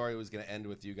the story was going to end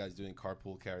with you guys doing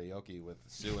carpool karaoke with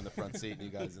Sue in the front seat and you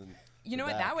guys in You know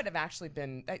what? That would have actually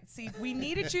been. See, we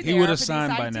needed you He there would have for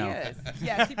signed these by ideas. now.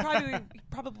 Yes, he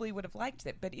probably would have liked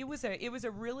it. But it was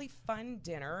a really fun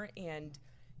dinner, and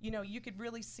you could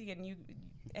really see, and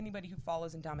anybody who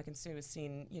follows Indomitian Sue has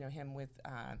seen him with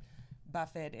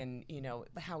Buffett, and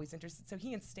how he's interested. So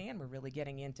he and Stan were really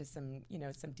getting into some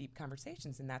deep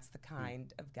conversations, and that's the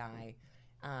kind of guy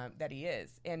that he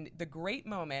is. And the great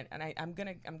moment, and I'm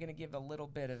gonna give a little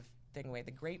bit of thing away.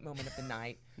 The great moment of the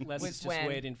night Les was is just when,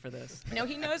 waiting for this. No,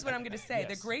 he knows what I'm going to say.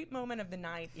 Yes. The great moment of the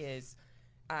night is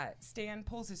Stan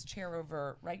pulls his chair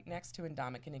over right next to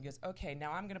Indomitian, and he goes, okay,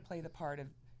 now I'm going to play the part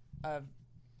of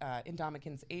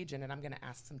Indomitian's agent, and I'm going to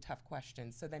ask some tough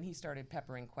questions. So then he started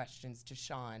peppering questions to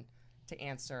Sean to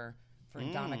answer for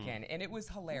Indomitian, and it was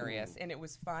hilarious, and it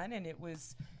was fun, and it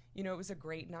was it was a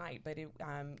great night. But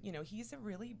he's a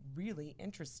really, really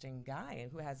interesting guy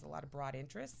who has a lot of broad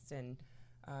interests, and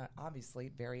obviously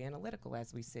very analytical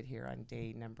as we sit here on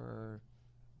day number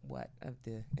of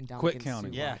the Indomitian Quit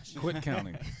counting. Yeah. Quit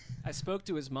counting. I spoke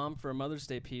to his mom for a Mother's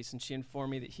Day piece, and she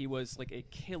informed me that he was like a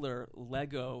killer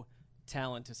Lego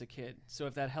talent as a kid. So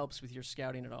if that helps with your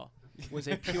scouting at all, was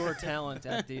a pure talent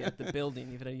at the building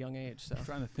even at a young age. So I'm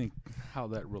trying to think how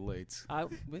that relates. I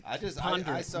saw We it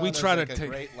as try to like a take-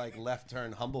 great left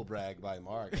turn humble brag by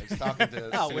Mark. I was talking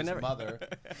to Sue's mother.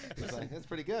 It's like, that's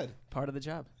pretty good. part of the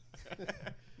job.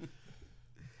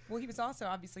 Well, he was also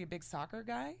obviously a big soccer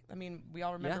guy. I mean, we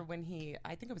all remember when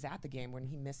I think it was at the game when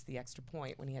he missed the extra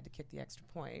point, when he had to kick the extra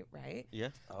point, right? Yeah.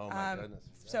 Oh my goodness.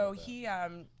 So he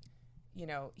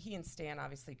and Stan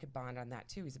obviously could bond on that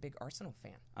too. He's a big Arsenal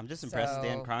fan. I'm just impressed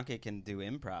Stan Kroenke can do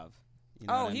improv.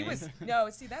 Was no.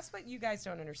 See, that's what you guys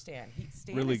don't understand.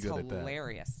 Stan Really is good at that.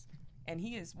 hilarious, and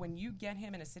he is. When you get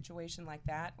him in a situation like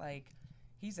that, like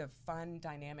he's a fun,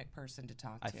 dynamic person to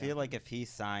talk to. I feel like if he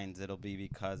signs, it'll be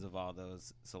because of all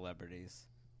those celebrities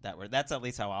that's at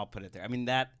least how I'll put it there. I mean,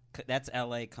 that's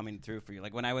LA coming through for you.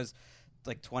 Like when I was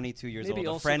like 22 years Maybe old, a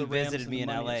also friend the Rams visited and me the in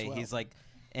money LA. as well. He's like,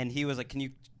 and he was like, "Can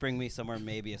you bring me somewhere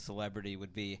maybe a celebrity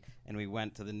would be?" And we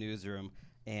went to the newsroom,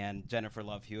 and Jennifer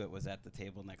Love Hewitt was at the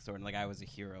table next door, and like I was a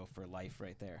hero for life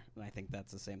right there. And I think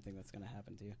that's the same thing that's going to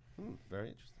happen to you. Very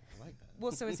interesting. I like that.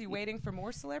 Well, so is he waiting for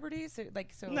more celebrities?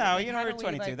 No, we're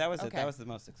 22. That was it. That was the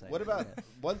most exciting. What about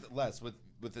one less with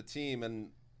the team?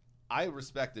 And I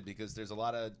respect it because there's a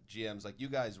lot of GMs like you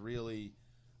guys really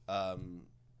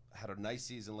had a nice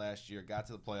season last year, got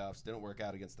to the playoffs, didn't work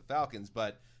out against the Falcons,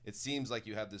 but it seems like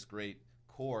you have this great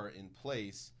core in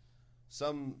place.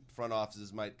 Some front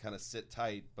offices might kind of sit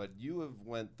tight, but you have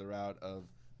went the route of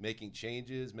making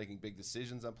changes, making big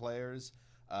decisions on players.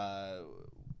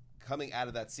 Coming out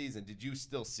of that season, did you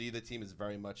still see the team as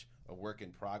very much a work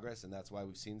in progress, and that's why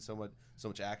we've seen so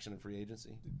much action in free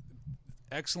agency?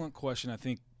 Excellent question. I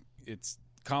think it's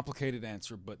complicated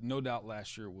answer, but no doubt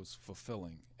last year was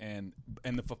fulfilling. And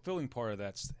the fulfilling part of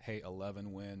that's,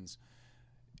 11 wins,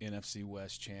 NFC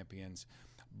West champions.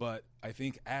 But I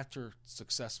think after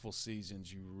successful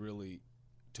seasons, you really,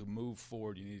 to move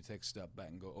forward, you need to take a step back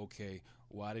and go, okay,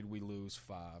 why did we lose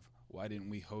 5? Why didn't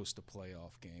we host a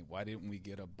playoff game? Why didn't we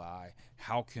get a bye?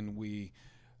 How can we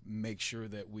make sure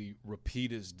that we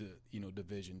repeat as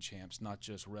division champs, not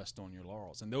just rest on your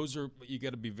laurels? And those are, you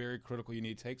got to be very critical. You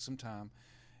need to take some time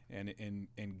and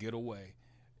get away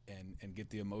and get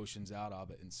the emotions out of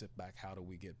it and sit back. How do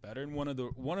we get better? And one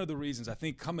of the reasons I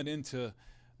think coming into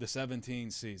the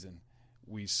 17 season,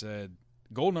 we said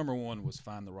goal number 1 was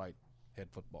find the right head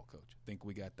football coach. I think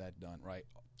we got that done, right?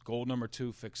 Goal number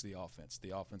 2, fix the offense.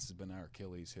 The offense has been our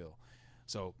Achilles heel.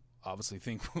 So obviously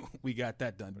think we got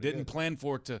that done. Didn't plan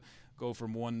for it to go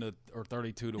from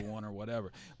 32 to 1 or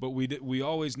whatever. But we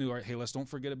always knew, all right, hey, let's don't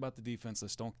forget about the defense.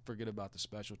 Let's don't forget about the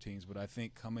special teams. But I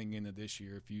think coming into this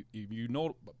year, if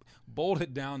you boiled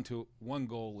it down to one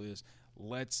goal is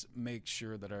let's make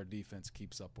sure that our defense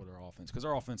keeps up with our offense. Because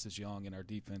our offense is young and our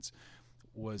defense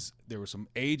there were some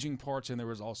aging parts, and there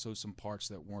was also some parts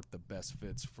that weren't the best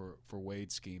fits for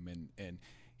Wade's scheme, and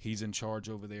he's in charge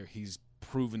over there. He's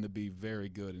proven to be very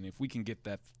good, and if we can get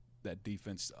that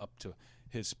defense up to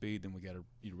his speed, then we got a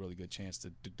really good chance to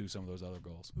do some of those other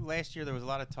goals. Last year there was a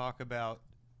lot of talk about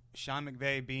Sean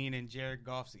McVay being in Jared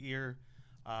Goff's ear,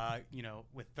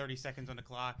 with 30 seconds on the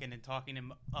clock and then talking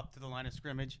him up to the line of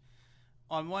scrimmage.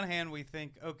 On one hand, we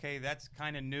think, okay, that's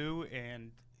kind of new,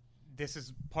 and this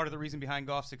is part of the reason behind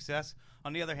Goff's success.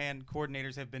 On the other hand,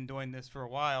 coordinators have been doing this for a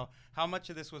while. How much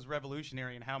of this was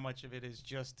revolutionary, and how much of it is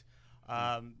just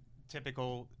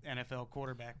typical NFL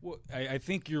quarterback? Well, I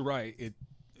think you're right.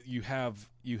 You have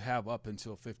up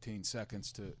until 15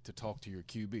 seconds to talk to your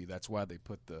QB. That's why they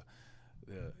put the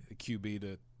QB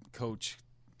to coach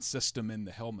system in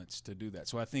the helmets to do that.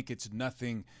 So I think it's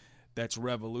nothing that's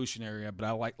revolutionary, but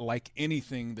I like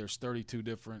anything, there's 32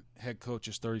 different head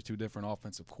coaches, 32 different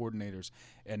offensive coordinators,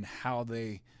 and how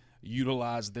they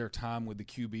utilize their time with the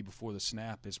QB before the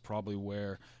snap is probably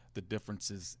where the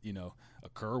differences,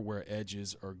 occur, where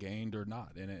edges are gained or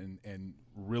not, and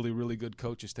really, really good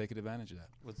coaches taking advantage of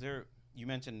that. You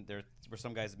mentioned there were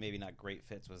some guys that maybe not great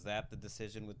fits. Was that the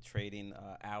decision with trading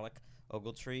Alec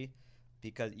Ogletree?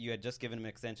 Because you had just given him an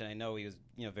extension. I know he was,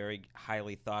 very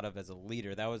highly thought of as a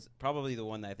leader. That was probably the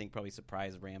one that I think probably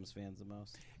surprised Rams fans the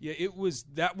most. Yeah, it was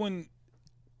that one.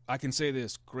 I can say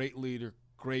this: great leader,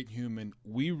 great human.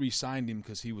 We re-signed him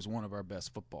because he was one of our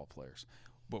best football players.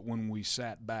 But when we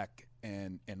sat back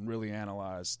and really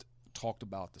analyzed, talked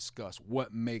about, discussed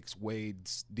what makes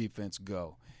Wade's defense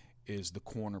go, is the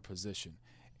corner position.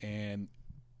 And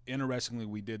interestingly,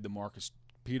 we did the Marcus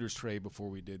Peters trade before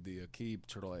we did the Aqib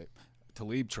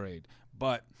Talib trade,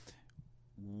 but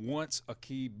once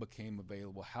Aqib became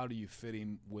available, how do you fit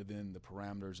him within the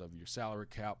parameters of your salary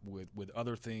cap with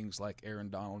other things like Aaron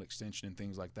Donald extension and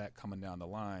things like that coming down the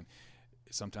line?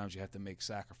 Sometimes you have to make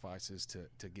sacrifices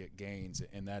to get gains,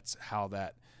 and that's how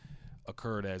that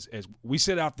occurred. As we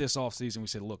set out this offseason, we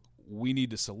said, look, we need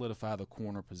to solidify the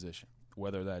corner position,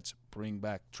 whether that's bring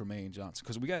back Tremaine Johnson,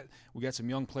 because we got some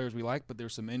young players we like, but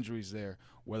there's some injuries there,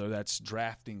 whether that's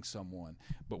drafting someone.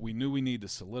 But we knew we need to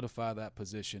solidify that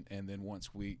position, and then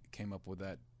once we came up with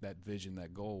that vision,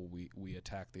 that goal, we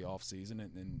attacked the offseason,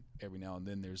 and then every now and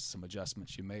then there's some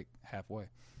adjustments you make halfway.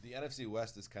 The NFC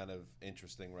West is kind of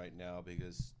interesting right now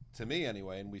because, to me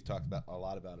anyway, and we've talked a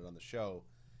lot about it on the show,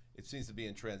 it seems to be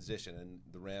in transition, and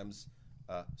the Rams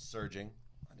surging.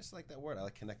 I just like that word. I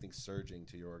like connecting surging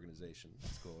to your organization.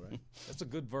 That's cool, right? That's a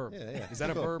good verb. Yeah. Is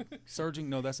that a verb? Surging?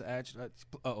 No, that's an adjective.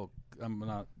 I'm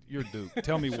not. You're Duke.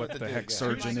 Tell me what the heck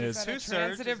surging is. A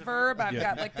transitive verb. I've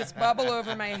got like this bubble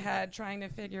over my head trying to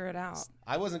figure it out.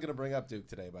 I wasn't going to bring up Duke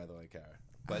today, by the way, Kara.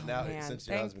 But now, since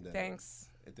your husband did, thanks.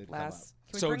 It did Les.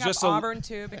 Can we So bring just up so- Auburn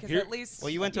too? Because at least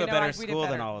You went to a better school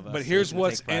than all of us. But so here's you can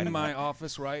what's take pride in my that.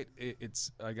 office, right?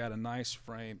 I got a nice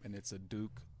frame, and it's a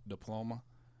Duke diploma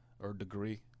or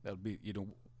degree. That would be,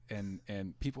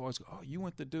 and people always go, "Oh, you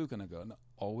went to Duke," and I go, "No,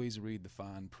 always read the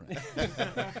fine print."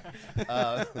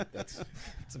 That's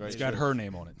very It's got true. her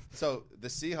name on it. So the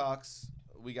Seahawks,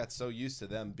 we got so used to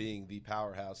them being the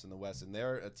powerhouse in the West, and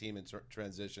they're a team in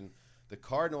transition. The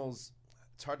Cardinals,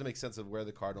 it's hard to make sense of where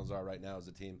the Cardinals are right now as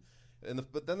a team.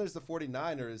 But then there's the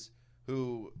 49ers,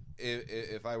 who,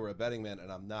 if I were a betting man,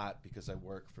 and I'm not because I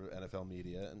work for NFL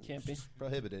media and Can't be. it's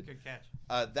prohibited. Good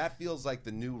catch. That feels like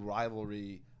the new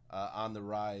rivalry on the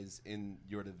rise in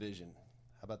your division.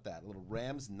 How about that? A little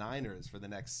Rams-Niners for the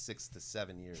next 6 to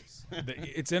 7 years.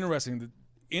 It's interesting that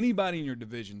anybody in your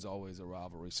division is always a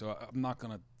rivalry. So I'm not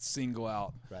going to single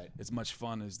out as much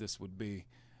fun as this would be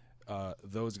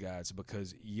those guys,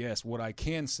 because yes, what I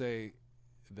can say,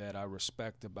 that I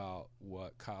respect about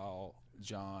what Kyle,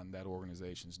 John, that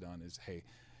organization's done is, hey,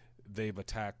 they've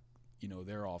attacked,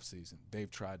 their offseason. They've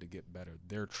tried to get better.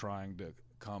 They're trying to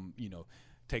come,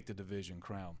 take the division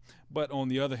crown. But on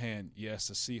the other hand, yes,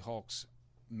 the Seahawks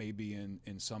may be in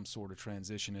some sort of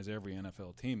transition, as every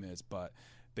NFL team is, but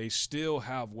they still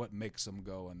have what makes them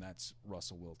go, and that's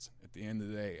Russell Wilson. At the end of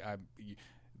the day,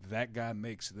 that guy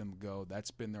makes them go.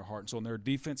 That's been their heart and soul. And their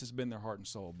defense has been their heart and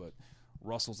soul, but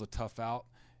Russell's a tough out,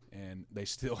 and they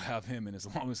still have him, and as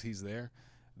long as he's there,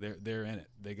 they're in it.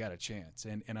 They got a chance.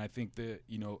 And I think that,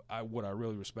 what I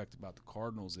really respect about the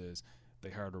Cardinals is they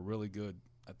hired a really good,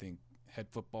 I think, head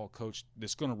football coach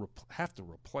that's going to have to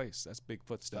replace. That's big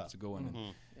footsteps to go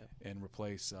in and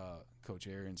replace Coach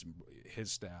Arians and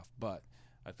his staff. But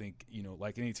I think,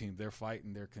 like any team, they're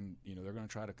fighting. They're going to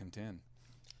try to contend.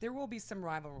 There will be some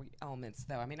rivalry elements,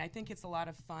 though. I mean, I think it's a lot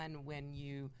of fun when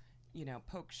you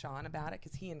poke Sean about it,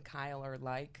 because he and Kyle are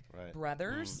like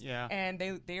brothers. Yeah. And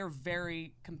they are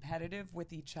very competitive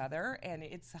with each other, and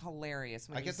it's hilarious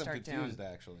when I you get them start confused,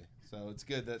 actually. So it's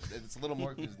good that it's a little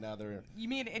more confused now. They're You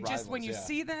mean it rivals, just when you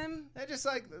see them? They're just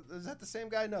like, is that the same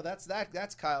guy? No, that's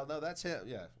Kyle. No, that's him.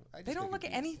 Yeah. They don't look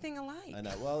anything alike. I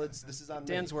know. Well, this is on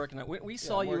Dan's me. working on it. We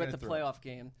saw you at the playoff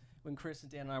game when Chris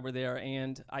and Dan and I were there,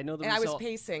 and I know the And I result. was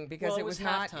pacing because it was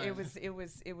not. halftime.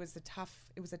 It was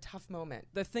a tough moment.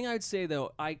 The thing I would say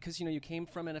though, because you came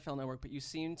from NFL Network, but you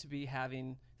seem to be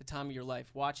having the time of your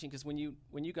life watching. Because when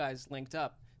you guys linked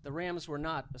up, the Rams were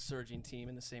not a surging team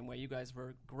in the same way. You guys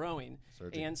were growing,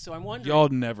 and so I'm wondering. Y'all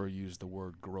never use the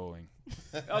word growing.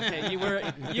 Okay, you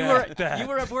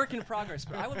were a work in progress.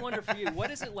 But I would wonder for you,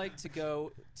 what is it like to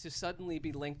suddenly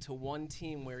be linked to one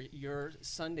team where your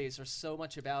Sundays are so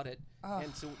much about it,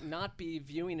 and to not be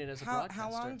viewing it as a broadcaster?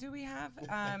 How long do we have?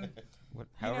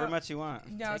 However much you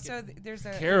want. No, so there's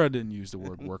a. Kara didn't use the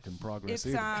word work in progress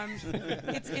It's either.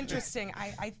 it's interesting.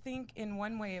 I think in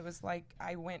one way it was like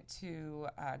I went to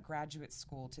graduate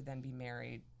school to then be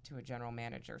married to a general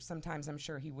manager. Sometimes I'm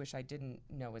sure he wish I didn't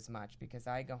know as much, because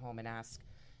I go home and ask,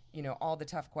 all the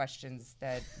tough questions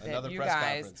that you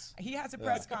guys. Conference. He has a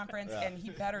press conference, and he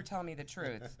better tell me the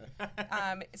truth.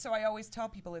 So I always tell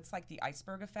people it's like the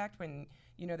iceberg effect when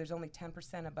there's only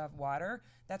 10% above water.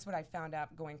 That's what I found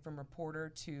out going from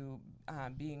reporter to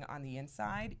being on the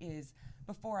inside. Is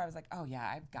before I was like, oh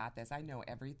yeah, I've got this. I know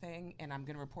everything, and I'm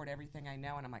going to report everything I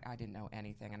know. And I'm like, I didn't know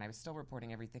anything, and I was still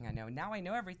reporting everything I know. Now I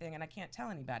know everything, and I can't tell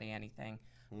anybody anything.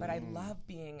 But I love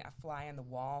being a fly on the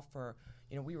wall for.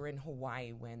 We were in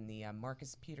Hawaii when the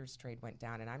Marcus Peters trade went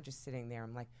down, and I'm just sitting there.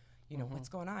 I'm like, what's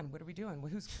going on? What are we doing?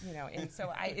 Who's, And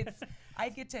so I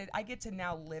get to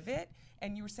now live it.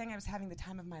 And you were saying I was having the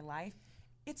time of my life.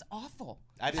 It's awful.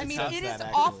 I mean, sense it that, is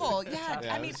actually. awful. Yeah.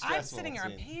 Yeah, I it mean, was I'm stressful sitting here.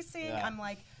 I'm seeing. pacing. Yeah. I'm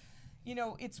like,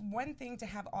 it's one thing to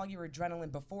have all your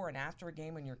adrenaline before and after a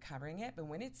game when you're covering it, but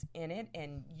when it's in it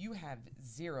and you have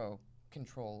zero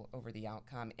control over the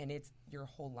outcome and it's your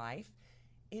whole life,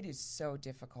 it is so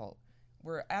difficult.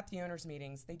 We're at the owners'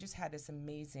 meetings. They just had this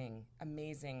amazing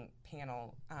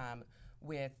panel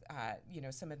with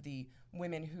some of the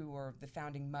women who are the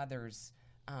founding mothers,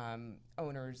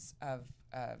 owners of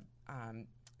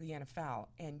the NFL,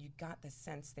 and you got the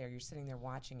sense there. You're sitting there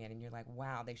watching it, and you're like,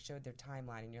 wow. They showed their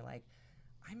timeline, and you're like,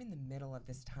 I'm in the middle of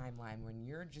this timeline when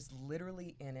you're just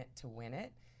literally in it to win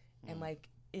it, and like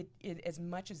it as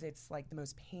much as it's like the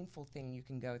most painful thing you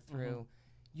can go through.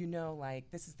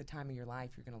 Like this is the time of your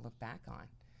life you're going to look back on.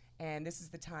 And this is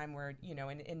the time where,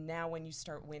 and now when you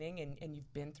start winning and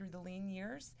you've been through the lean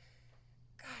years,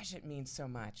 gosh, it means so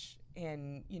much.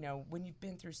 And, when you've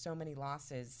been through so many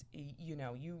losses,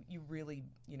 you really,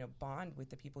 bond with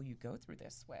the people you go through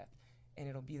this with. And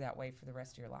it'll be that way for the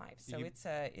rest of your life. So it's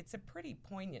a pretty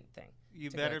poignant thing. You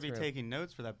better be taking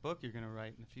notes for that book you're going to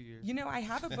write in a few years. I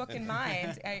have a book in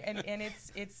mind, and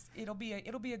it'll be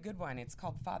a good one. It's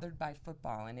called Fathered by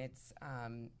Football, and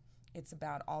it's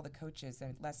about all the coaches.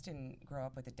 And Les didn't grow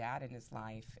up with a dad in his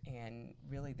life, and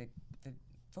really the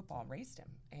football raised him,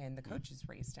 and the coaches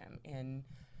raised him. And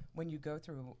when you go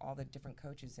through all the different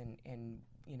coaches and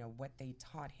what they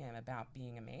taught him about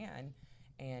being a man.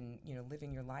 And,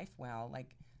 living your life well,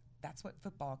 like, that's what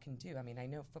football can do. I mean, I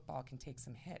know football can take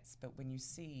some hits, but when you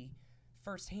see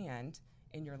firsthand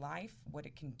in your life what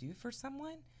it can do for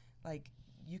someone, like,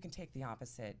 you can take the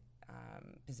opposite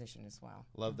position as well.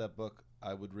 Love that book.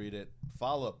 I would read it.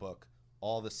 Follow-up book,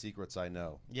 All the Secrets I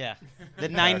Know. Yeah, the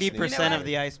 90% of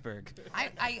the iceberg.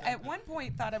 I at one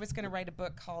point thought I was going to write a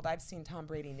book called I've Seen Tom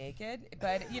Brady Naked,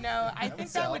 but, I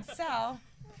think that would sell.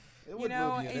 It would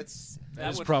move it's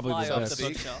That's would probably fly the off best. the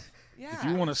bookshelf. yeah. If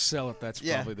you want to sell it, that's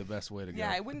probably the best way to go.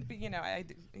 Yeah, it wouldn't be.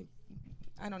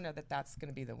 I don't know that that's going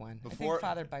to be the one. I Before- think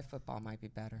Fathered by Football might be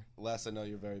better. Les, I know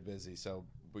you're very busy, so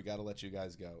we got to let you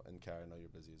guys go. And Kara, I know you're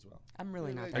busy as well. I'm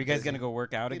really not. Are you guys busy going to go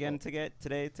work out people. again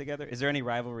today together? Is there any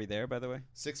rivalry there, by the way?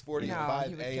 6:45 he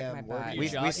would kick my a.m. butt.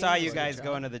 working. We saw you guys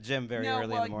going to the gym very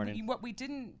early in the morning. What we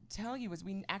didn't tell you is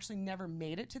we actually never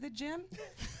made it to the gym,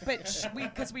 but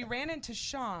because we ran into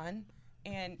Sean.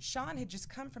 And Sean had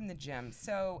just come from the gym,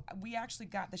 so we actually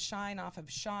got the shine off of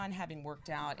Sean having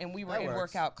worked out, and we were That in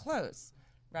works. workout clothes,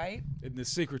 right? And the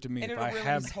secret to me, And if it'll I ruin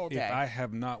have his whole if day. I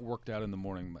have not worked out in the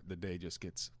morning, the day just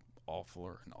gets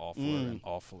awfuler and awfuler and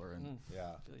awfuler. And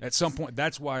Yeah. at some point,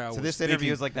 that's why I was. So this thinking,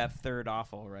 interview is like that third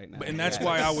awful right now. and that's Yeah.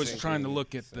 why I was Same trying to thing.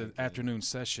 look at Same the thing. afternoon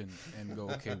session and go,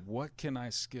 okay, what can I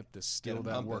skip to steal him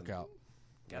that pumping. workout?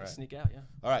 Got to Right. sneak out, yeah.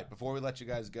 All right, before we let you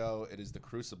guys go, it is the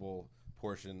crucible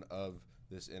portion of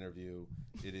this interview.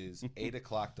 It is 8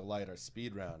 o'clock delight, our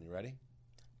speed round. You ready?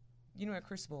 You know what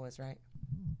Crucible is, right?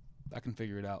 I can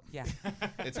figure it out. Yeah.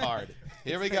 It's hard.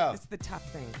 Here we go. It's the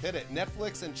tough thing. Hit it.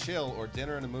 Netflix and chill or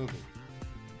dinner and a movie.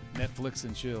 Netflix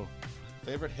and chill.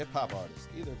 Favorite hip hop artist?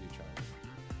 Either of you try.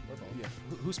 Or both. Yeah,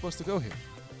 who's supposed to go here?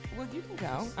 Well, you can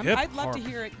go. Hip I'd love to hop.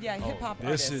 hear it. Yeah, hip hop This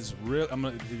artists. is real.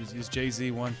 Is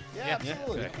Jay-Z one? Yeah,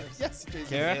 absolutely. Okay. Yes, Jay-Z,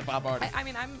 Kara? hip hop artist. I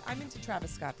mean, I'm into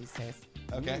Travis Scott these days.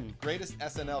 Okay. Greatest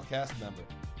SNL cast member.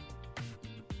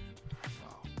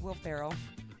 Will Ferrell.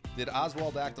 Did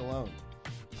Oswald act alone?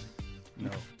 No,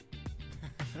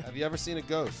 Have you ever seen a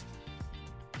ghost?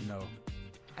 no.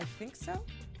 I think so.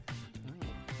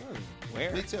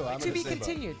 Where? Me too. I'm To gonna be say both.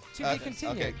 continued. To be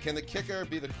continued. Okay. Can the kicker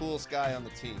be the coolest guy on the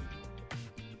team?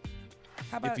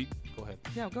 How about? Go ahead.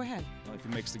 No, go ahead. Well, if he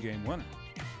makes the game winner.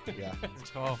 Yeah.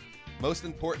 Oh, Most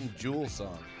important Jewel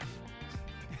song.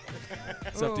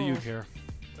 It's up to you, Ooh. Kara.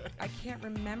 I can't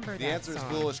remember The that answer is song.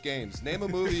 Foolish Games. Name a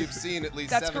movie you've seen at least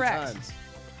That's 7 correct. times.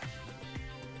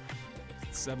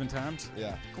 7 times.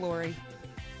 Yeah. Glory.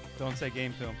 don't say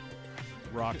game film.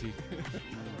 Rocky.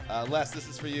 Les, this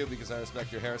is for you because I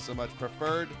respect your hair so much.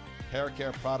 Preferred hair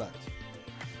care product.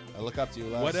 I look up to you,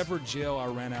 Les. Whatever jail I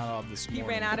ran out of this He morning.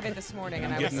 ran out of it this morning,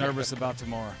 and I'm I was getting nervous about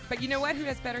tomorrow. But you know what? Who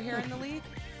has better hair in the league,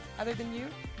 other than you?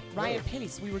 Ryan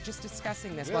Pace. We were just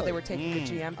discussing this while they were taking the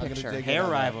GM I'm gonna picture. dig Hair in on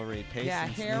that. rivalry. Pace Yeah,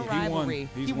 and hair Snead. rivalry.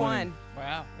 He's He won. winning.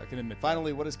 Wow. I can admit.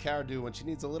 Finally, what does Kara do when she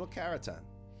needs a little Kara time?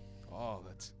 That. Oh,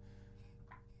 that's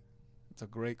a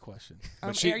great question.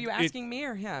 Are you asking me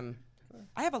or him?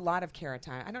 I have a lot of Kara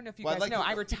time. I don't know if you Well, I'd guys like know. to-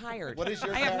 I retired. What is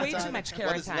your I have Kara way time? too much What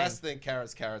Kara does time. Les think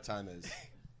Kara's Kara time is?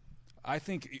 I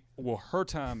think, well, her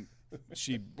time,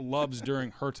 she loves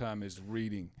during her time is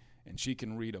reading, and she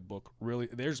can read a book. Really,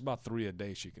 there's about 3 a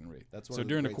day she can read. That's one so of the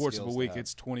during the great course of a skills to week, have.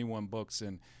 it's 21 books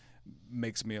and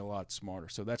makes me a lot smarter.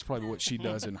 So that's probably what she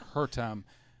does in her time.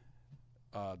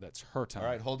 That's her time. All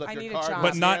right, hold up I your need a card. job.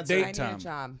 But not Answer. date I need time. a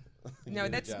job. You No, need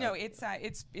a that's job. no.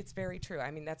 It's very true. I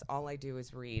mean, that's all I do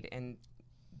is read, and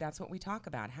that's what we talk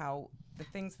about. How the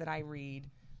things that I read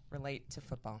relate to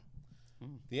football.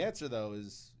 The answer, though,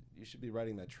 is you should be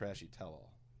writing that trashy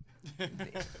tell-all.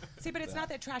 See, but it's not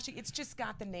that trashy. It's just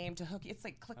got the name to hook you. It's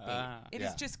like clickbait. It is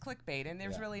Yeah. just clickbait, and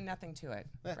there's Yeah. really nothing to it,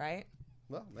 Eh. right?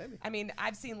 Well, maybe. I mean,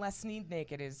 I've seen Les Snead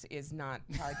naked is not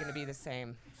probably going to be the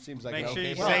same. Seems like Make an sure okay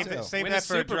you plot, save, too. save Win a that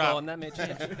for a Super Bowl, drop. and that may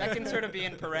change. That can sort of be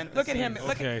in parentheses. Look at him.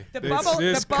 Look Okay, at the this- bubble.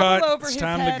 this The bubble cut, over it's his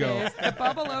time to head go. is the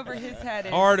bubble over his head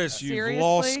is. Artists, you've Seriously?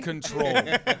 lost control.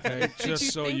 Okay, Did just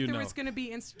you so think you there know. was going to be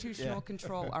institutional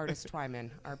control? Artist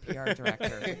Twyman, our PR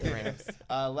director at the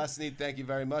Rams. Les Snead, thank you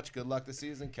very much. Good luck this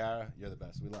season. Kara, you're the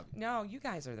best. We love you. No, you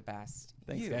guys are the best.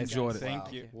 Thanks, You. guys. Enjoyed it. Thank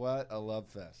Wow. you. What a love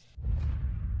fest.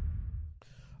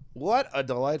 What a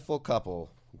delightful couple,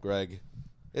 Greg.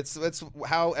 It's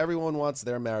how everyone wants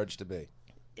their marriage to be.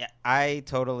 Yeah, I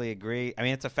totally agree. I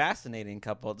mean, it's a fascinating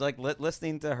couple. It's like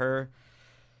listening to her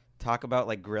talk about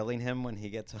like grilling him when he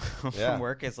gets home Yeah. from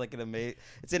work is like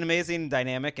it's an amazing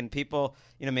dynamic. And people,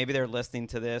 maybe they're listening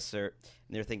to this and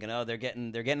they're thinking, oh, they're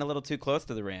getting a little too close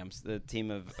to the Rams, the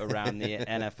team of around the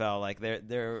NFL. Like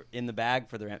they're in the bag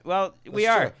for the Rams. Well, we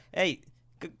That's are. true. Hey.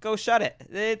 Go shut it.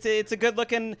 It's a good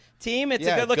looking team. It's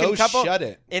Yeah, a good looking go couple. shut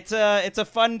it. It's a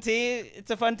fun team.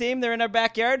 It's a fun team. They're in our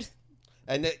backyard.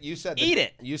 And you said Eat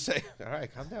it. You say, all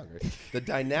right, calm down, Greg. The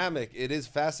dynamic, it is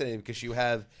fascinating because you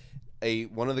have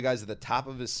one of the guys at the top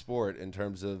of his sport in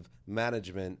terms of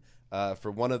management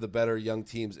for one of the better young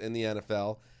teams in the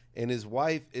NFL, and his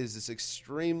wife is this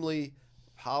extremely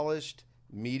polished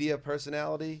media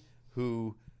personality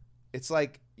who, it's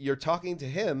like you're talking to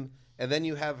him, and then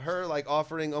you have her like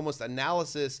offering almost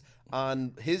analysis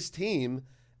on his team.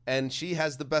 and she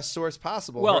has the best source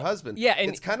possible, Well, her husband. yeah, and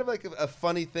it's kind of like a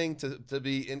funny thing to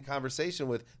be in conversation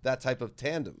with that type of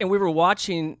tandem. And we were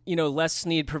watching, Les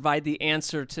Snead provide the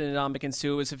answer to Ndamukong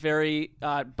Suh. It was very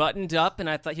buttoned up, and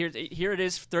I thought, here it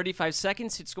is, 35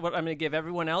 seconds. It's what I'm going to give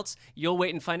everyone else. You'll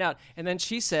wait and find out. And then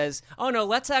she says, oh, no,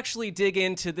 let's actually dig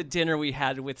into the dinner we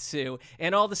had with Sue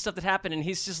and all the stuff that happened. And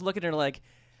he's just looking at her like,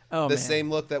 oh, the man. same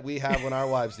look that we have when our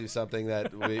wives do something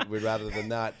that we'd rather than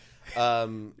not.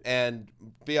 And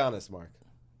be honest, Mark.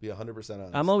 Be 100%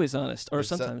 honest. I'm always honest, or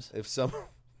sometimes.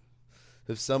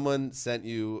 If someone sent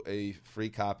you a free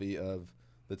copy of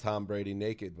the Tom Brady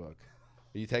Naked book,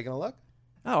 are you taking a look?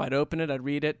 Oh, I'd open it. I'd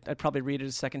read it. I'd probably read it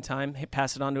a second time,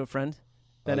 pass it on to a friend,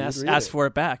 then you'd ask read it. for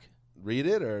it back. Read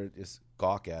it or just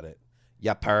gawk at it?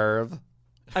 Ya perv.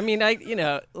 I mean,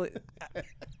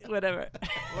 whatever.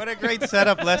 What a great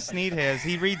setup Les Snead has.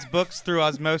 He reads books through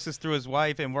osmosis through his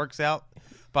wife and works out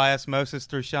by osmosis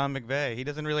through Sean McVay. He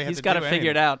doesn't really have He's to do got to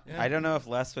figure it out. I don't know if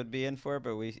Les would be in for it,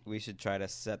 but we should try to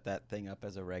set that thing up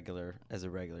as a regular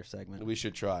segment. We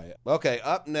should try it. Okay,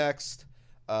 up next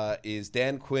is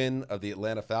Dan Quinn of the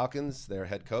Atlanta Falcons, their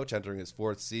head coach, entering his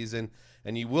 4th season.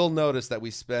 And you will notice that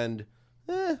we spend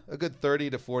a good 30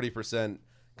 to 40%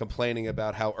 complaining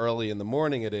about how early in the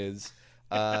morning it is,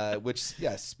 which,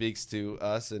 yes, speaks to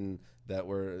us and that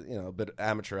we're, a bit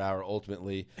amateur hour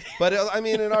ultimately. But, I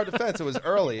mean, in our defense, it was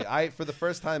early. For the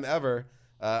first time ever,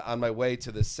 on my way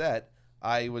to the set,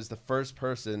 I was the first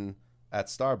person at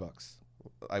Starbucks.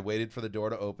 I waited for the door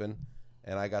to open,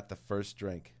 and I got the first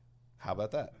drink. How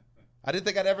about that? I didn't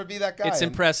think I'd ever be that guy. It's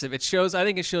impressive. I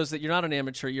think it shows that you're not an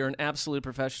amateur. You're an absolute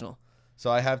professional. So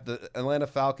I have the Atlanta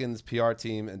Falcons PR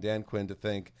team and Dan Quinn to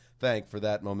thank for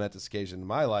that momentous occasion in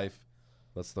my life.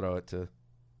 Let's throw it to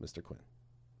Mr. Quinn.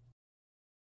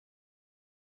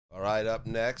 All right, up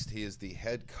next, he is the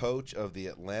head coach of the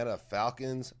Atlanta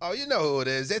Falcons. Oh, you know who it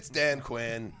is. It's Dan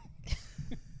Quinn.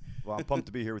 Well, I'm pumped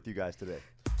to be here with you guys today.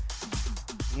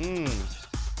 I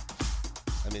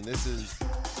mean, this is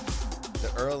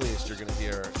the earliest you're going to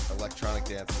hear electronic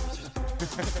dance music.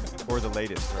 Or the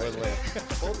latest. Right? Or the latest.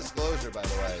 Full disclosure, by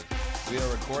the way, we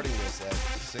are recording this at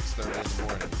 6:30 in the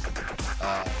morning,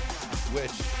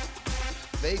 which,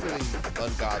 vaguely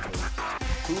ungodly.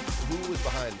 Who was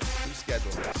behind this? Who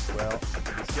scheduled this? Well,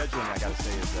 the scheduling, I got to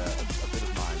say, is a bit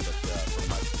of mine, but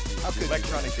from the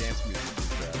electronic dance music is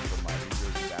from my New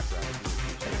Jersey background.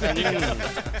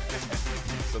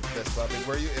 Some fist bumping.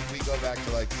 Were you? If we go back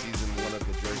to like season 1 of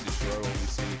the Jersey Shore, when we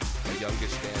see a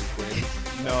youngish Dan Quinn.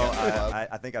 No,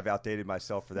 I think I've outdated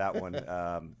myself for that one.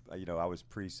 I was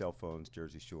pre-cell phones,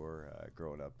 Jersey Shore,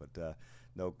 growing up, but.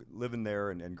 No, living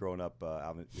there and growing up,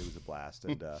 it was a blast.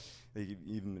 And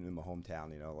even in my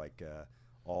hometown,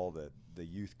 all the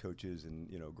youth coaches and,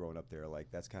 growing up there,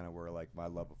 that's kind of where, my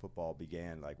love of football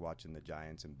began, watching the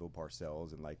Giants and Bill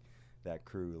Parcells and, that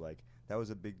crew. That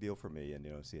was a big deal for me. And,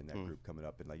 seeing that group coming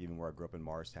up. And, even where I grew up in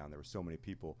Morristown, there were so many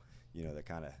people, that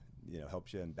kind of,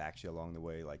 helps you and backs you along the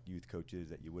way, youth coaches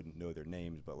that you wouldn't know their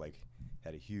names, but,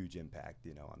 had a huge impact,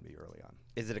 on me early on.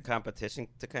 Is it a competition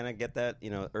to kind of get that,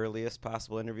 earliest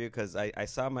possible interview? Because I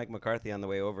saw Mike McCarthy on the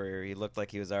way over here. He looked like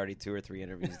he was already 2 or 3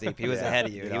 interviews deep. He was ahead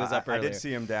of you. He was up earlier. I did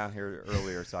see him down here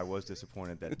earlier, so I was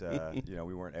disappointed that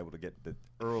we weren't able to get the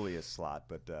earliest slot.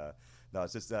 But no,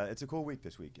 it's just it's a cool week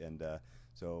this week, and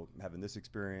so having this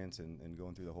experience and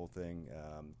going through the whole thing,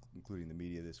 including the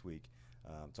media this week,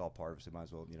 it's all part of it. So might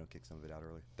as well kick some of it out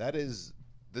early.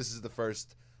 This is the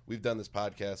first. We've done this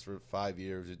podcast for 5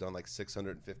 years. We've done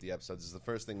 650 episodes. This is the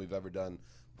first thing we've ever done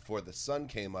before the sun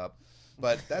came up.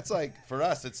 But that's for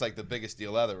us, it's the biggest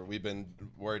deal ever. We've been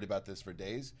worried about this for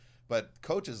days. But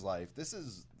coach's life, this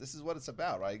is what it's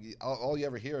about, right? All you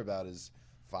ever hear about is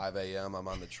 5 a.m. I'm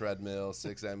on the treadmill,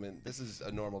 6 a.m. This is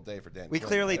a normal day for Dan. We Quinn,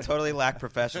 clearly right? totally lack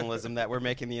professionalism that we're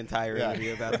making the entire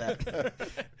interview about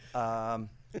that.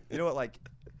 You know what,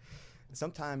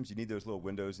 sometimes you need those little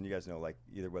windows, and you guys know,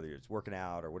 either whether it's working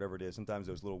out or whatever it is, sometimes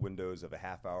those little windows of a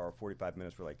half hour or 45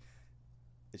 minutes where,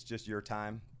 it's just your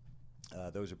time.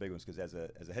 Those are big ones because as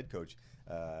a head coach,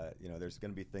 there's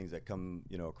going to be things that come,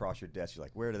 across your desk. You're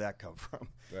like, where did that come from?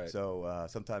 Right. So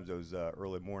sometimes those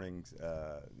early mornings,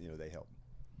 they help.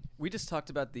 We just talked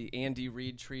about the Andy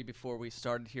Reid tree before we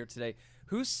started here today.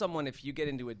 Who's someone, if you get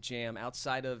into a jam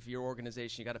outside of your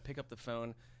organization, you got to pick up the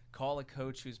phone, call a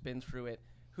coach who's been through it.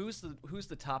 Who's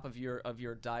the top of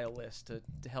your dial list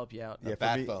to help you out? Yeah,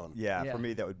 backbone. For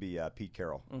me that would be Pete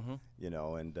Carroll.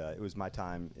 Mm-hmm. And it was my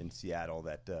time in Seattle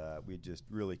that we just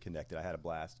really connected. I had a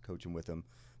blast coaching with him,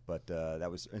 but that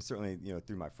was and certainly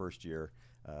through my first year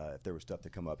if there was stuff to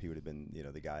come up, he would have been,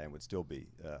 the guy, and would still be.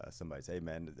 Somebody say, "Hey,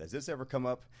 man, has this ever come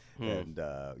up?" And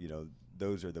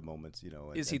those are the moments.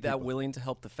 Is he that willing to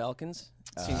help the Falcons?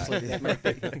 Seems like it might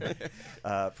be.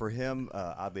 For him,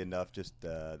 oddly enough, just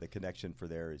the connection for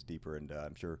there is deeper, and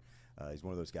I'm sure he's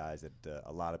one of those guys that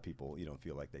a lot of people,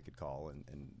 feel like they could call,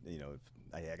 and if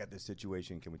I got this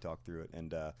situation, can we talk through it?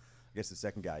 And I guess the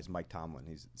second guy is Mike Tomlin.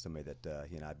 He's somebody that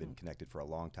he and I have been connected for a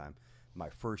long time. My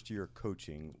first year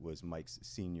coaching was Mike's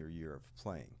senior year of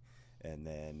playing, and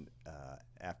then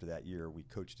after that year, we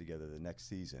coached together the next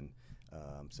season.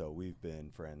 So we've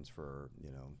been friends for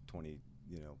 20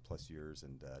 plus years,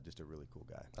 and just a really cool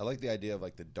guy. I like the idea of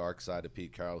like the dark side of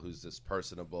Pete Carroll, who's this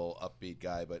personable, upbeat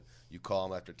guy, but you call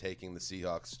him after taking the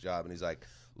Seahawks job, and he's like,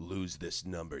 "Lose this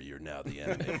number, you're now the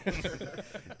enemy."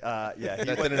 Yeah, he that wasn't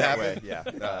didn't that happen. way. Yeah,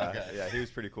 Okay. yeah, he was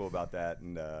pretty cool about that,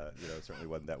 and certainly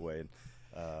wasn't that way.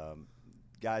 And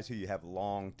guys who you have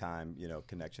long time,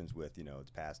 connections with,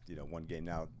 it's past, one game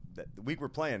now. The week we're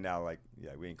playing now,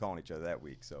 we ain't calling each other that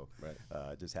week, so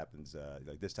right. It just happens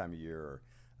like this time of year. Or,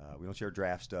 we don't share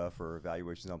draft stuff or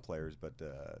evaluations on players, but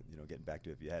getting back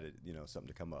to if you had it, something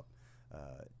to come up,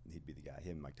 he'd be the guy.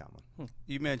 Him, and Mike Tomlin.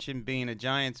 You mentioned being a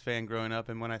Giants fan growing up,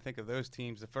 and when I think of those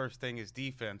teams, the first thing is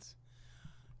defense.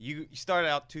 You started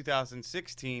out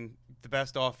 2016, the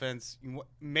best offense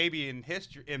maybe in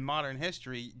history, in modern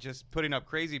history, just putting up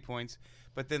crazy points.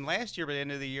 But then last year, by the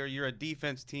end of the year, you're a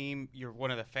defense team. You're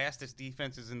one of the fastest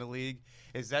defenses in the league.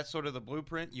 Is that sort of the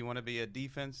blueprint? You want to be a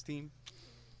defense team?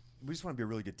 We just want to be a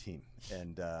really good team,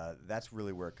 and that's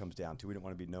really where it comes down to. We don't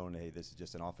want to be known, hey, this is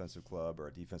just an offensive club or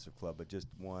a defensive club, but just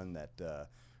one that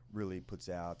really puts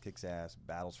out, kicks ass,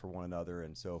 battles for one another.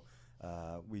 And so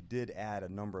we did add a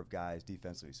number of guys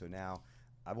defensively. So now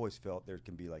I've always felt there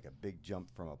can be like a big jump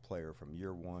from a player from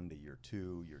year 1 to year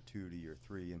 2, year 2 to year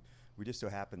 3. And we just so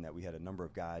happened that we had a number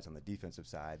of guys on the defensive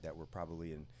side that were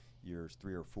probably in years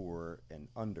 3 or 4 and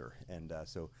under. And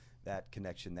so that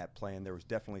connection, that plan, there was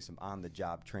definitely some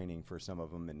on-the-job training for some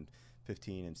of them in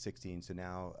 15 and 16. So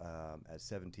now as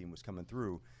 17 was coming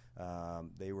through,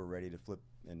 they were ready to flip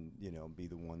and, be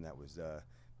the one that was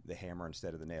the hammer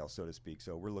instead of the nail, so to speak.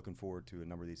 So we're looking forward to a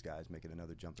number of these guys making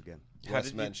another jump again.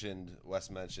 Wes mentioned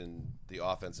the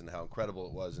offense and how incredible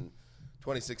it was in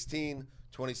 2016,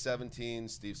 2017.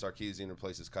 Steve Sarkisian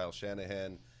replaces Kyle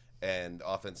Shanahan, and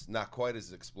offense not quite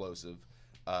as explosive.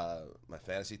 My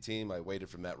fantasy team, I waited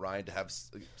for Matt Ryan to have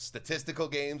statistical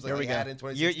games like he had in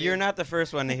 2016. You're not the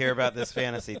first one to hear about this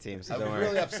fantasy team, so I don't was worry.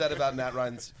 really upset about Matt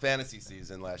Ryan's fantasy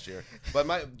season last year. But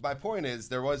my point is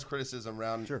there was criticism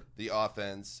around the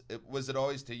offense. Was it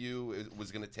always to you it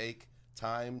was going to take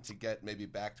time to get maybe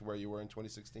back to where you were in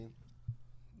 2016?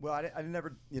 Well, I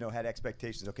never, had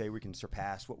expectations. Okay, we can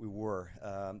surpass what we were.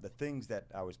 The things that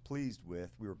I was pleased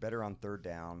with, we were better on third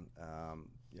down.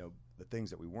 The things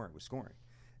that we weren't was scoring.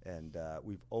 And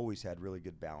we've always had really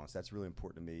good balance. That's really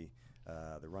important to me.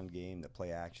 The run game, the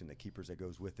play action, the keepers that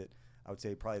goes with it. I would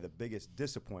say probably the biggest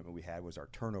disappointment we had was our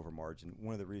turnover margin.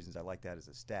 One of the reasons I like that as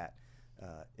a stat,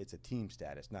 it's a team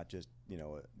stat. It's not just,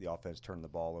 the offense turning the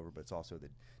ball over, but it's also that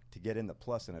to get in the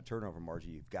plus in a turnover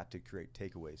margin, you've got to create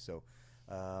takeaways. So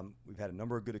we've had a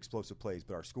number of good explosive plays,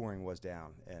 but our scoring was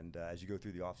down. And as you go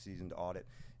through the offseason to audit,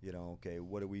 okay,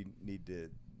 what do we need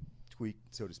to tweak,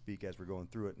 so to speak, as we're going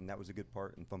through it? And that was a good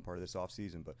part and fun part of this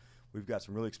offseason. But we've got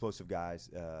some really explosive guys,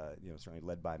 certainly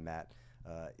led by Matt.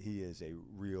 He is a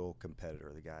real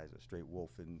competitor. The guy's a straight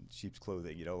wolf in sheep's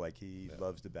clothing. He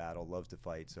loves to battle, loves to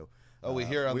fight. So we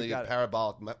hear on the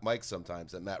parabolic mic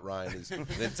sometimes that Matt Ryan is an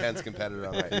intense competitor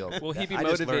on the field. Will he be I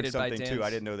just learned motivated by something Dan? too. I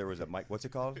didn't know there was a mic. What's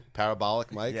it called?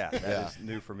 Parabolic mic. Yeah, that is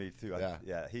new for me too.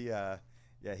 Yeah.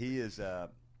 He is.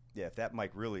 If that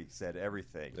mic really said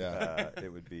everything,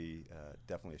 it would be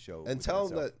definitely a show. And tell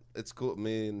him that it's cool.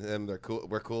 Me and him, they're cool.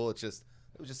 We're cool. It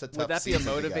was just a tough Would that be a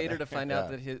season motivator together. to find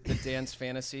out that Dan's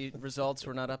fantasy results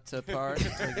were not up to par?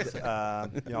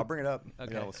 I'll bring it up.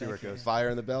 Okay. We'll see where it goes. Fire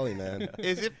in the belly, man.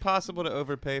 Is it possible to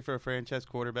overpay for a franchise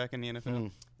quarterback in the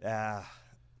NFL?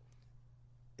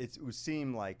 It would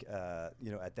seem like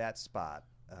at that spot,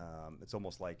 it's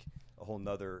almost like a whole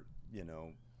nother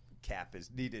cap is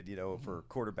needed for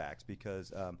quarterbacks because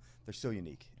they're so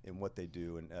unique in what they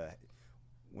do. And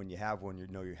when you have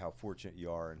one, how fortunate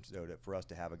you are. And so for us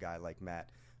to have a guy like Matt,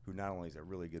 who not only is a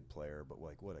really good player, but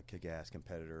what a kick-ass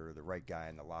competitor, the right guy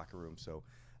in the locker room. So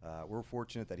we're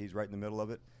fortunate that he's right in the middle of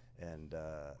it. And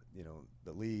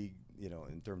the league,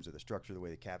 in terms of the structure, the way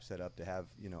the cap's set up, to have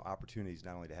opportunities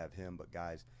not only to have him but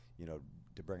guys,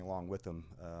 to bring along with them.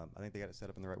 I think they got it set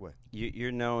up in the right way.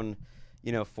 You're known,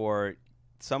 for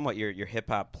somewhat your hip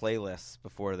hop playlists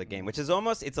before the game, which is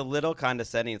almost, it's a little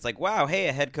condescending. It's like, wow, hey,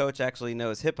 a head coach actually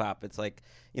knows hip hop. It's like,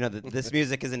 this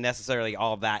music isn't necessarily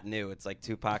all that new. It's like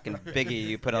Tupac and Biggie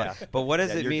you put on. But what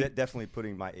does it mean? You're definitely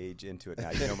putting my age into it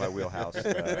now. You know my wheelhouse of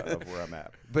where I'm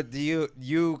at. But do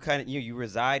you kind of you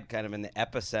reside kind of in the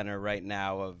epicenter right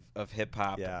now of hip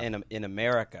hop in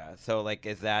America? So like,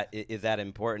 is that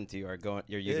important to you? Are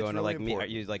you going to like are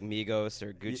you like Migos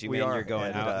or Gucci Mane? You're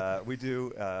going out. We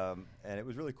do, and it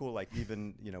was really cool. Like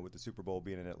even with the Super Bowl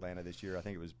being in Atlanta this year, I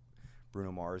think it was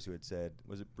Bruno Mars who had said,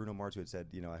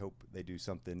 I hope they do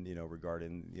something,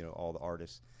 regarding, all the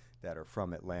artists that are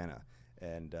from Atlanta,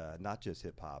 and not just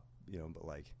hip hop, but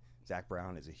like Zach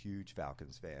Brown is a huge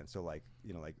Falcons fan. So like,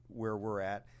 like where we're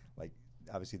at, like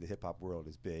obviously the hip hop world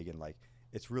is big, and like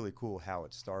it's really cool how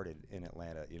it started in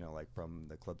Atlanta, like from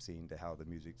the club scene to how the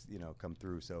music's, come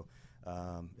through. So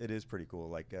it is pretty cool.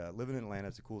 Like living in Atlanta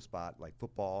is a cool spot. Like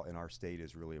football in our state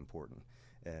is really important.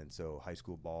 And so high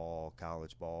school ball,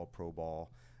 college ball, pro ball,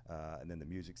 and then the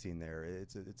music scene there,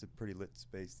 it's a pretty lit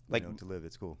space to live.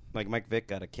 It's cool. Like Mike Vick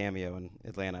got a cameo in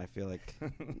Atlanta. I feel like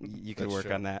you could work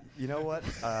on that. You know what?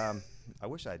 I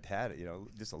wish I'd had it,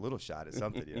 just a little shot at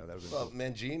something. That would well, cool.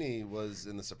 Mangini was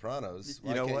in The Sopranos.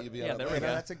 You know what? You be on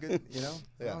that's a good, Yeah.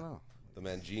 I don't know. The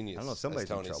Manginius, I don't know, somebody's as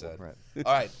Tony in trouble. said. Right.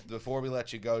 All right, before we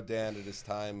let you go, Dan, it is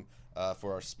time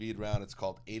for our speed round. It's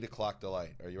called 8 o'clock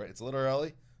Delight. Are you ready? It's a little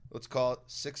early. Let's call it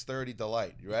 6:30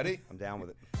 Delight. You ready? I'm down with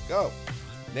it. Go.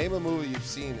 Name a movie you've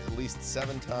seen at least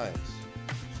 7 times.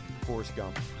 Forrest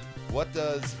Gump. What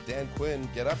does Dan Quinn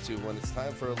get up to when it's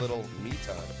time for a little me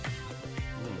time?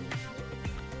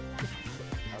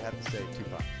 I'd have to say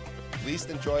Tupac. Least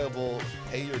enjoyable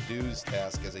pay your dues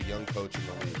task as a young coach in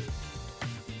the league.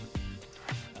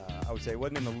 I would say it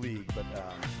wasn't in the league, but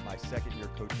my second year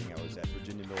coaching, I was at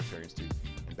Virginia Military Institute,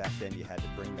 and back then you had to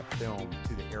bring the film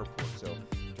to the airport. So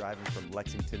driving from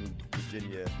Lexington,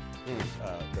 Virginia,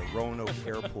 the Roanoke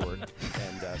Airport,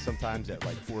 and sometimes at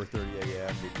like 4:30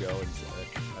 a.m. we'd go, and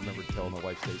I remember telling my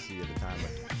wife Stacey at the time,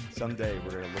 like, someday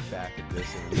we're going to look back at this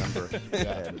and remember,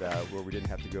 and where we didn't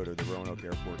have to go to the Roanoke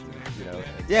Airport,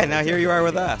 yeah, now here you are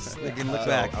with us. We can look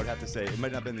back. I would have to say it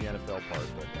might not have been the NFL part,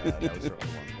 but that was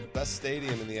certainly one. Best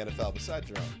stadium in the NFL besides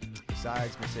your own?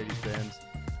 Besides Mercedes-Benz,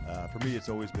 for me it's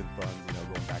always been fun,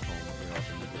 going back home, up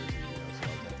in New Jersey, so I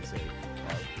would have to say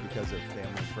because of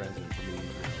family and friends, and for me,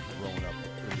 growing up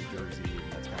in New Jersey,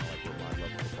 and that's kind of like where my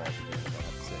love for football began, so I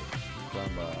have to say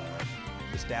from a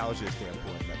nostalgia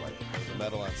standpoint, the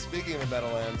Meadowlands. Speaking of the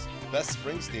Meadowlands, best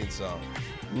Springsteen song?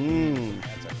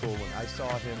 That's a cool one. I saw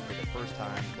him for the first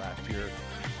time last year,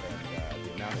 and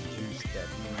the amount of juice that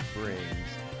he brings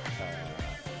at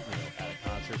a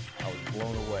concert, I was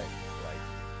blown away. Like,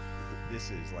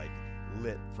 this is like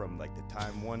lit from like the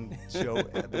time one show,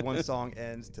 the one song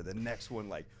ends to the next one,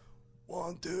 like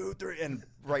 1, 2, 3, and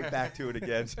right back to it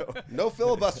again. So no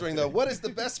filibustering though. What is the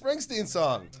best Springsteen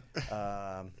song?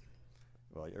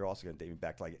 Well, you're also going to date me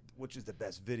back to like, which is the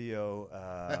best video?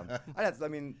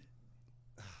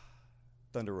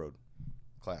 Thunder Road.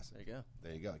 Classic. There you go.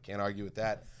 There you go. Can't argue with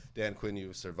that. Dan Quinn,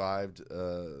 you survived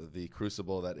the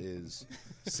crucible that is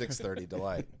 6:30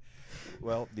 Delight.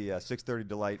 Well, the 6:30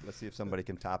 Delight, let's see if somebody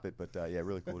can top it. But, yeah,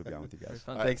 really cool to be on with you guys.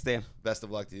 Right. Thanks, Dan. Best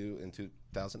of luck to you in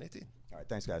 2018. All right,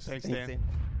 thanks, guys. Thanks, Dan.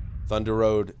 Thunder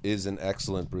Road is an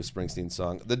excellent Bruce Springsteen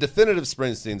song. The definitive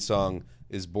Springsteen song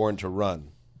is Born to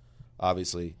Run,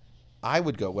 obviously. I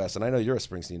would go, Wes, and I know you're a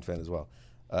Springsteen fan as well,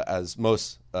 as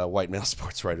most white male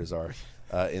sports writers are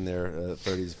in their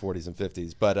 30s, 40s, and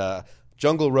 50s. But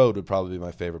Jungle Road would probably be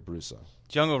my favorite Bruce song.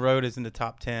 Jungle Road is in the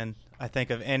top 10, I think,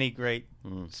 of any great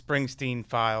Springsteen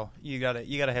file. You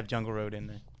gotta have Jungle Road in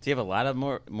there. Do you have a lot of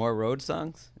more road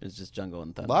songs? Or is just Jungle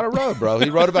and Thunder? A lot of road, bro. He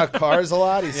wrote about cars a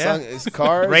lot. He sung his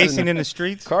cars, racing in the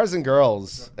streets, cars and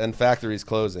girls, and factories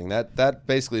closing. That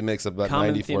basically makes up about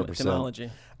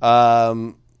 94%.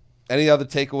 Any other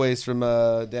takeaways from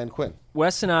Dan Quinn?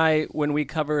 Wes and I, when we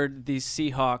covered the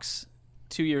Seahawks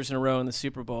 2 years in a row in the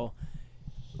Super Bowl,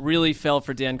 really fell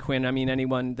for Dan Quinn. I mean,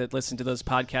 anyone that listened to those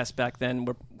podcasts back then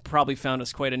probably found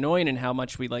us quite annoying in how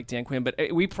much we liked Dan Quinn. But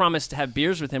we promised to have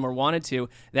beers with him or wanted to.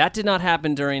 That did not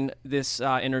happen during this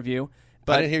interview.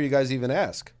 But I didn't hear you guys even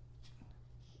ask.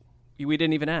 We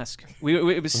didn't even ask.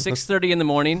 It was 6:30 in the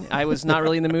morning. I was not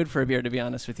really in the mood for a beer, to be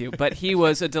honest with you. But he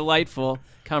was a delightful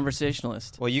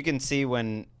conversationalist. Well, you can see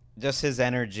when just his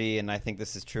energy, and I think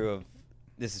this is true.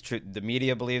 The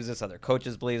media believes this. Other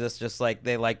coaches believe this. Just like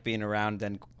they like being around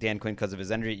Dan Quinn because of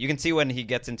his energy. You can see when he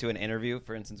gets into an interview,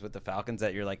 for instance, with the Falcons,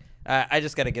 that you're like, I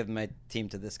just got to give my team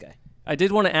to this guy. I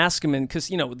did want to ask him,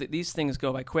 because these things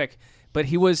go by quick. But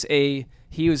he was a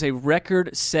He was a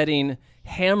record-setting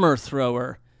hammer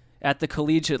thrower at the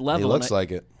collegiate level. He looks like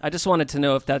it. I just wanted to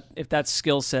know if that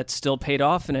skill set still paid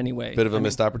off in any way. Bit of a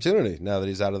missed opportunity now that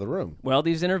he's out of the room. Well,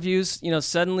 these interviews,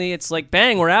 suddenly it's like,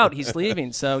 bang, we're out. He's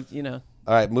leaving. So, All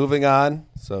right, moving on.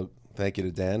 So thank you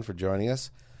to Dan for joining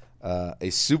us. A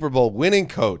Super Bowl winning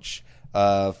coach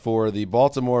for the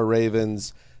Baltimore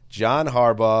Ravens, John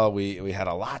Harbaugh. We had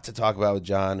a lot to talk about with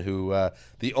John, who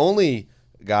the only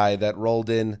guy that rolled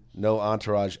in no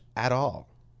entourage at all,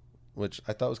 which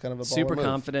I thought was kind of a baller super move.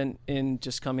 confident in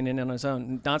just coming in on his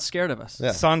own, not scared of us.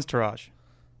 Yeah. Sans Taraj.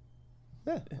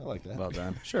 Yeah, I like that. Well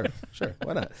done. Sure.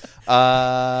 Why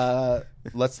not?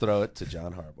 Let's throw it to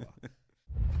John Harbaugh.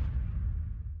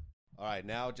 All right,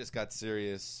 now it just got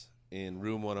serious in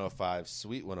room 105,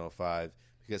 suite 105,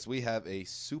 because we have a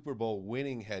Super Bowl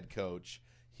winning head coach.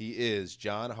 He is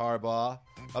John Harbaugh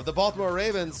of the Baltimore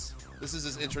Ravens. This is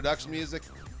his introduction music.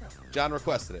 John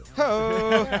requested it.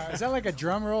 Is that like a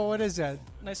drum roll? What is that?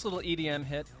 Nice little EDM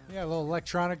hit. Yeah, a little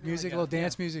electronic music, a little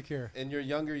dance music here. In your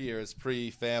younger years,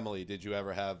 pre-family, did you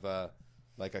ever have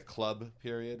like a club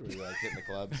period where you like hitting the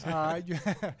clubs?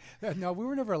 No, we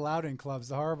were never allowed in clubs.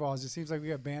 The Harbaughs, it seems like we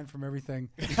got banned from everything,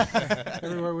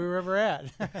 everywhere we were ever at.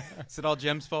 Is it all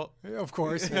Jim's fault? Of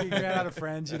course, he ran out of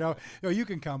friends. You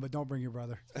can come, but don't bring your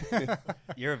brother.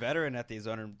 You're a veteran at these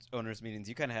owners meetings.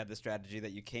 You kind of had the strategy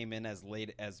that you came in as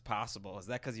late as possible. Is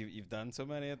that because you've done so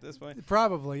many at this point?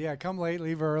 Probably, yeah. Come late,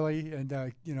 leave early, and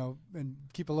and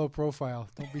keep a low profile.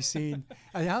 Don't be seen.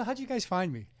 How'd you guys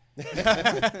find me? We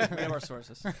have our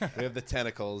sources. We have the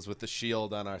tentacles with the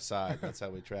shield on our side. That's how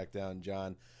we track down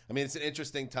John. I mean, it's an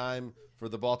interesting time for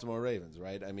the Baltimore Ravens,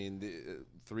 right? I mean,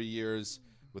 3 years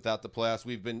without the playoffs.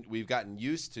 We've gotten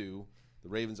used to the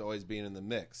Ravens always being in the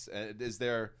mix. And is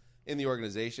there in the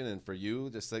organization and for you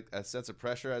just like a sense of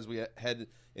pressure as we head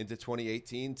into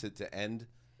 2018 to end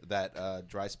that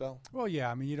dry spell? Well,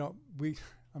 yeah. I mean,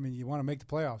 you want to make the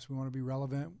playoffs. We want to be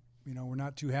relevant. We're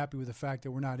not too happy with the fact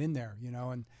that we're not in there.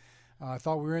 And I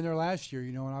thought we were in there last year.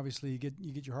 And obviously you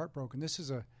get your heart broken. This is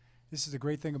a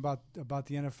great thing about the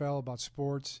NFL, about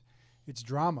sports. It's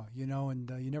drama,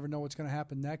 and you never know what's going to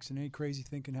happen next, and any crazy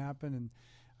thing can happen. And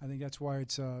I think that's why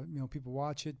it's people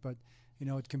watch it. But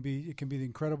it can be the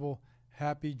incredible,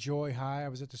 happy, joy, high. I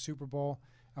was at the Super Bowl.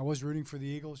 I was rooting for the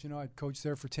Eagles. I'd coached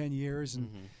there for 10 years and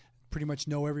pretty much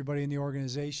know everybody in the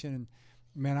organization. And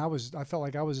man, I felt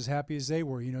like I was as happy as they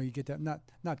were. You get that,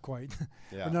 not quite,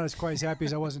 but not as quite as happy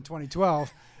as I was in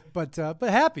 2012, but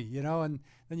happy. And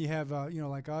then you have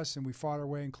like us, and we fought our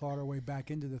way and clawed our way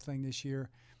back into the thing this year,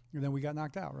 and then we got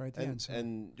knocked out right at the end. So.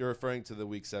 And you're referring to the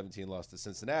Week 17 loss to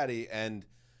Cincinnati, and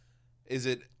is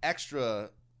it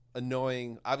extra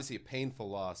annoying? Obviously, a painful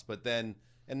loss, but then,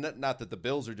 and not that the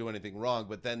Bills are doing anything wrong,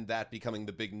 but then that becoming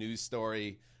the big news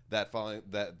story. That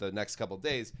the next couple of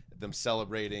days, them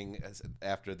celebrating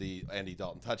after the Andy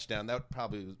Dalton touchdown, that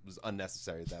probably was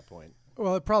unnecessary at that point.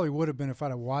 Well, it probably would have been if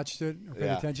I'd have watched it or paid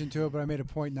attention to it, but I made a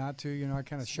point not to. I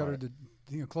kind of shuttered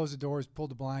closed the doors,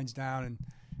 pulled the blinds down, and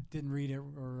didn't read it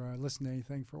or listen to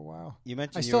anything for a while. You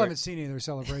mentioned I still haven't seen any of their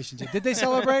celebrations yet. Did they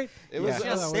celebrate? It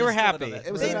was. They were happy.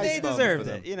 They deserved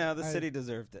it. The city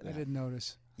deserved it. I didn't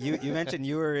notice. You mentioned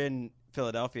you were in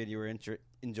Philadelphia and you were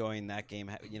enjoying that game,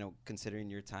 considering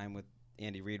your time with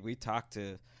Andy Reid. We talked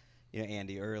to,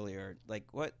 Andy earlier. Like,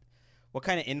 what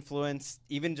kind of influence,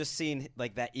 even just seeing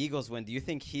like that Eagles win, do you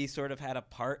think he sort of had a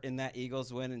part in that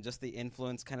Eagles win and just the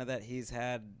influence kind of that he's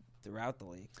had throughout the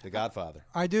league? The Godfather.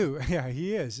 I do. Yeah,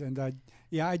 he is. And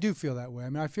I do feel that way. I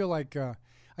mean, I feel like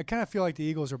I kind of feel like the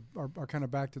Eagles are kind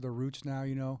of back to their roots now,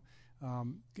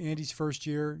 Andy's first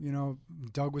year,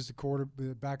 Doug was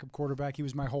the backup quarterback. He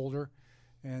was my holder.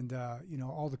 And,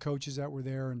 all the coaches that were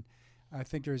there. And I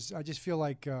think I just feel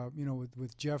like,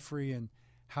 with Jeffrey and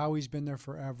Howie's been there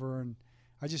forever. And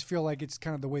I just feel like it's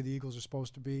kind of the way the Eagles are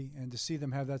supposed to be. And to see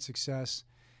them have that success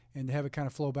and to have it kind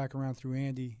of flow back around through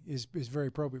Andy is very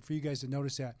appropriate for you guys to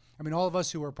notice that. I mean, all of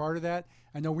us who are part of that,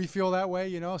 I know we feel that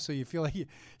way, so you feel like, you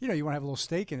want to have a little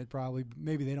stake in it probably.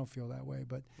 Maybe they don't feel that way,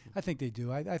 but I think they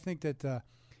do. I think that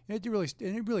it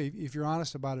really, if you're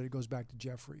honest about it, it goes back to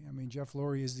Jeffrey. I mean, Jeff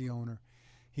Lurie is the owner.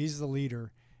 He's the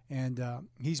leader, and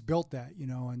he's built that,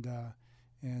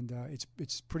 and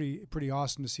it's pretty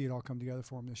awesome to see it all come together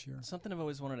for him this year. Something I've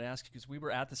always wanted to ask you, because we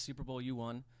were at the Super Bowl, you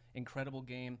won, incredible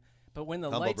game, but when the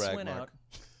Humble lights brag, went Mark. out,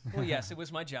 well, yes, it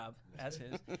was my job, as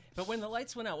his, but when the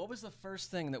lights went out, what was the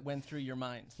first thing that went through your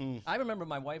mind? I remember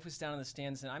my wife was down in the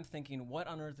stands, and I'm thinking, what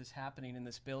on earth is happening in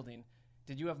this building?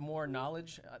 Did you have more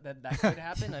knowledge that could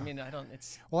happen? I mean, I don't.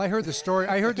 It's well. I heard the story.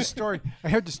 I heard the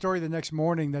story the next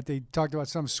morning that they talked about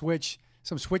some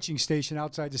switching station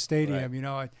outside the stadium.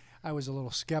 Right. I was a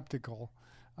little skeptical,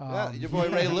 Your boy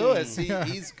Ray Lewis,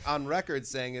 he's on record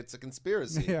saying it's a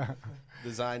conspiracy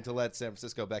designed to let San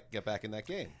Francisco get back in that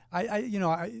game.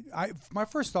 My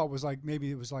first thought was like maybe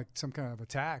it was like some kind of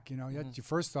attack. That's your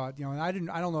first thought. And I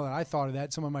don't know that I thought of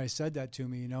that. Someone might have said that to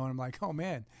me. And I'm like, oh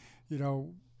man,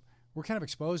 we're kind of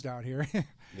exposed out here.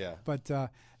 Yeah. But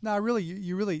no, really,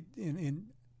 you really in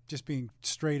just being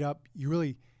straight up,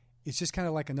 it's just kind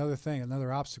of like another thing,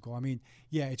 another obstacle. I mean,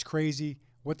 yeah, it's crazy.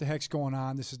 What the heck's going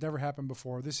on? This has never happened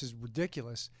before. This is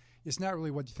ridiculous. It's not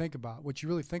really what you think about. What you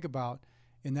really think about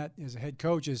in that as a head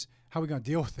coach is how are we going to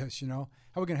deal with this, How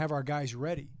are we going to have our guys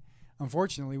ready?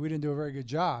 Unfortunately, we didn't do a very good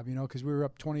job, because we were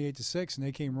up 28-6 and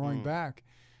they came roaring back.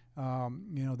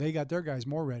 They got their guys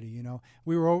more ready, I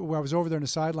was over there on the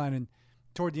sideline, and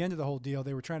toward the end of the whole deal,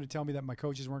 they were trying to tell me that my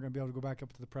coaches weren't going to be able to go back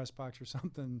up to the press box or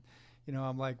something.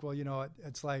 I'm like, well,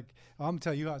 it's like, I'm going to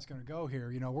tell you how it's going to go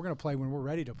here. We're going to play when we're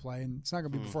ready to play, and it's not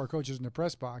going to be before our coaches in the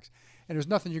press box. And there's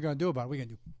nothing you're going to do about it. We're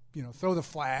going to do, throw the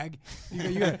flag.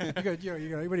 You got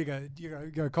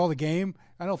to call the game.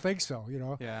 I don't think so.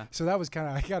 Yeah. So that was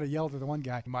I got to yell to the one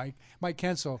guy, Mike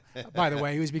Kensel. By the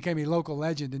way, he became a local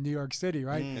legend in New York City.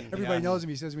 Right. Everybody knows him.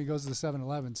 He says when he goes to the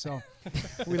 7-Eleven. So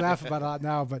we laugh about it a lot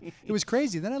now, but it was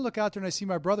crazy. Then I look out there and I see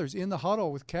my brothers in the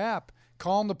huddle with Cap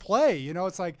calling the play.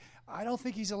 It's like, I don't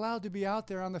think he's allowed to be out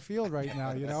there on the field right now.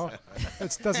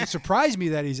 It doesn't surprise me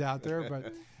that he's out there,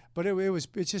 but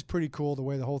it's just pretty cool the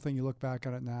way the whole thing. You look back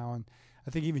on it now, and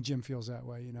I think even Jim feels that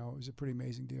way. It was a pretty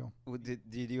amazing deal. Did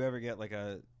you ever get like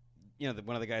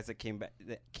one of the guys that came back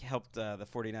that helped the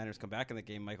 49ers come back in the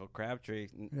game, Michael Crabtree,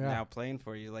 now playing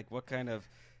for you? Like, what kind of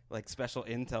special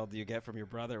intel do you get from your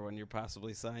brother when you're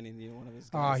possibly signing one of his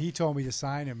guys? He told me to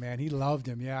sign him, man. He loved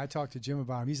him. Yeah, I talked to Jim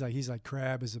about him. He's like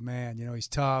Crab is a man. He's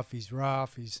tough. He's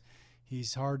rough.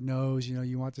 He's hard nosed.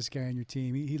 You want this guy on your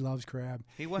team. He loves Crab.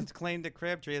 He once claimed that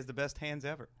Crabtree has the best hands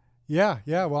ever. Yeah.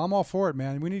 Well, I'm all for it,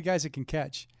 man. We need guys that can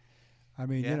catch. I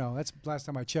mean, that's the last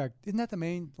time I checked. Isn't that the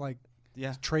main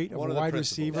trait of a wide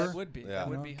receiver? That would be. That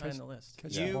would be high on the list.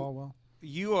 Catch the ball well.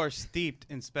 You are steeped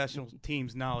in special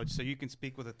teams knowledge, so you can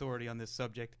speak with authority on this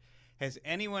subject. Has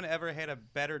anyone ever had a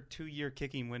better 2-year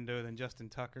kicking window than Justin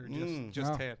Tucker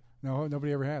had? No,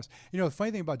 nobody ever has. The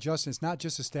funny thing about Justin, it's not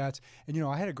just the stats. And,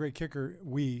 I had a great kicker,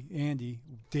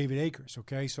 David Akers,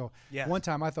 okay? So one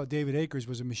time I thought David Akers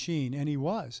was a machine, and he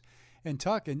was. And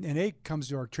Tuck, and Ake comes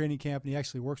to our training camp, and he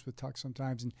actually works with Tuck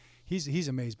sometimes, and he's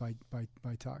amazed by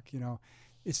Tuck.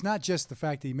 It's not just the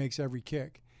fact that he makes every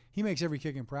kick. He makes every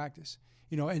kick in practice.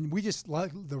 And we just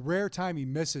like the rare time he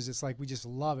misses. It's like we just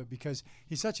love it because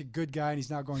he's such a good guy and he's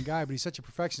not going guy, but he's such a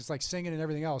perfectionist, like singing and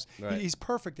everything else. Right. He's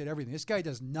perfect at everything. This guy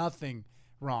does nothing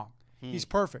wrong. He's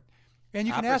perfect. And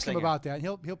you can ask him about that. And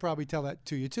he'll probably tell that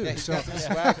to you too. Yeah, so he's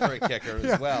swag for a kicker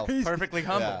as well. Perfectly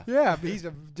humble. Yeah, but he's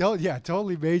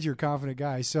totally major confident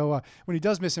guy. So when he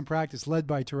does miss in practice, led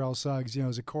by Terrell Suggs,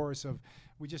 as a chorus of.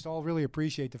 We just all really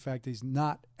appreciate the fact that he's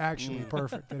not actually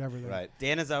perfect at everything. Right.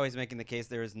 Dan is always making the case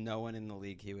there is no one in the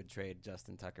league he would trade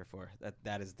Justin Tucker for.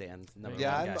 That is Dan's number one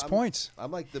guy. Points.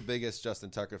 I'm like the biggest Justin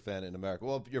Tucker fan in America.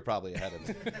 Well, you're probably ahead of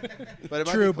me. But it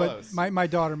might True, be close. But my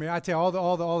daughter, man, I tell you,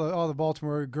 all the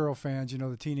Baltimore girl fans,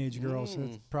 the teenage girls,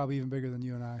 it's probably even bigger than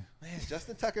you and I. Man,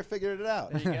 Justin Tucker figured it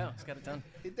out. There you go. He's got it done.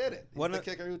 He did it. He's the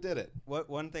kicker who did it.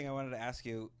 One thing I wanted to ask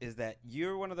you is that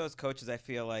you're one of those coaches I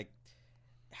feel like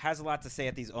has a lot to say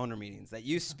at these owner meetings, that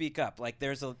you speak up. Like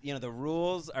there's the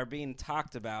rules are being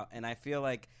talked about, and I feel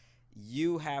like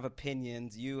you have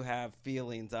opinions, you have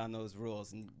feelings on those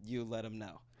rules, and you let them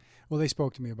know. Well, they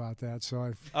spoke to me about that, so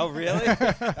I've. Oh, really?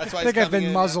 That's why I think I've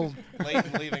been muzzled. Late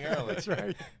and leaving early. That's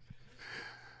right.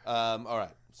 All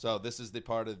right. So this is the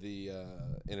part of the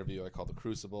interview I call the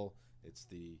Crucible. It's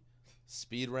the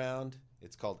speed round.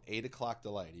 It's called 8 o'clock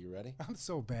delight. Are you ready? I'm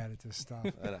so bad at this stuff.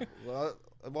 I know. Well,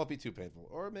 it won't be too painful,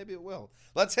 or maybe it will.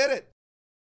 Let's hit it.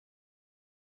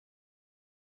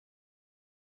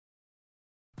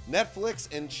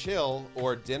 Netflix and chill,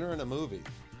 or dinner and a movie?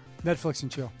 Netflix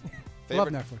and chill. Love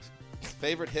Netflix.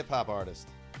 Favorite hip hop artist?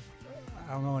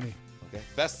 I don't know any. Okay.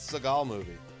 Best Seagal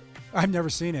movie? I've never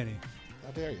seen any.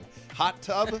 How dare you? Hot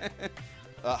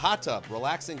tub,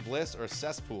 relaxing bliss, or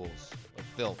cesspools of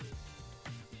filth?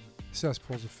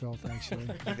 Cesspools of filth, actually.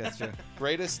 I think that's true.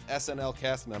 Greatest SNL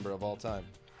cast member of all time?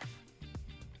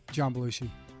 John Belushi.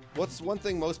 What's one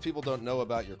thing most people don't know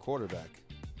about your quarterback?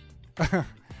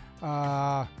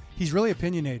 He's really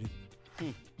opinionated.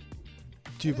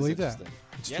 Do you believe that?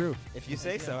 It's true. If you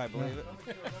say so, I believe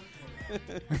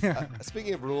it.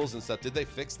 Speaking of rules and stuff, did they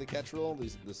fix the catch rule?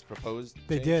 This proposed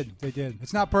change? They did.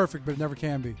 It's not perfect, but it never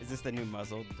can be. Is this the new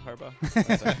muzzled Harbaugh?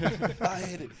 I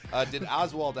hate it. Did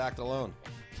Oswald act alone?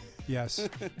 Yes.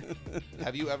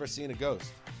 Have you ever seen a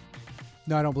ghost?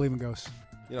 No, I don't believe in ghosts.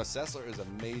 You know, Sessler is a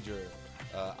major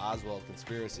Oswald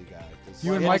conspiracy guy.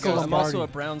 You and Michael I'm Lombardi. also a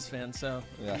Browns fan, so.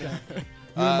 Yeah.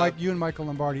 You and Michael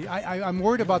Lombardi. I'm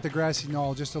worried about the grassy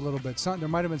knoll just a little bit. There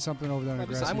might have been something over there on the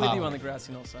grassy knoll. I'm with you on the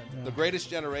grassy knoll side. Yeah. The Greatest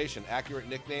Generation, accurate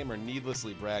nickname or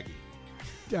needlessly braggy?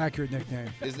 Accurate nickname.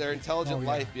 Is there intelligent yeah.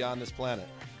 life beyond this planet?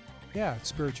 Yeah, it's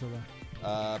spiritual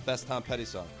though. Best Tom Petty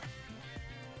song?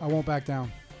 I won't back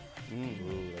down.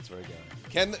 Ooh, that's very good.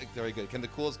 Very good. Can the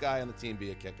coolest guy on the team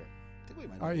be a kicker? I think we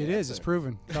might It is. It's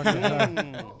proven.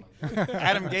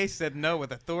 Adam Gase said no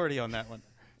with authority on that one.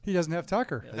 He doesn't have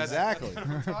Tucker. Exactly. That's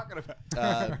what we're talking about.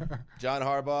 John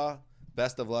Harbaugh,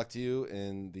 best of luck to you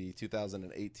in the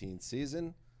 2018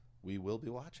 season. We will be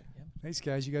watching. Thanks,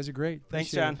 guys. You guys are great.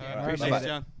 Thanks, Appreciate John. it. Appreciate bye-bye. it,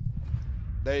 John.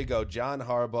 There you go, John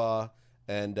Harbaugh.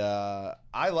 And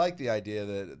I like the idea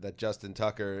that Justin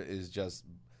Tucker is just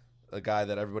a guy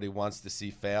that everybody wants to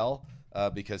see fail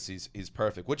because he's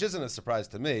perfect, which isn't a surprise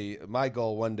to me. My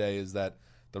goal one day is that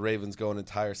the Ravens go an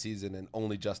entire season and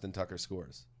only Justin Tucker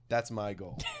scores. That's my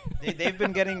goal.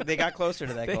 They got closer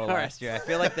to that goal last year. I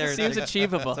feel like seems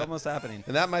achievable. It's almost happening.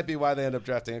 And that might be why they end up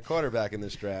drafting a quarterback in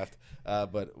this draft.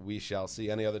 But we shall see.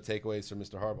 Any other takeaways from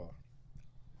Mr. Harbaugh?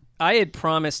 I had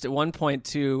promised at one point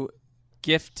to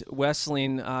gift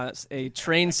Wesleyan a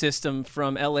train system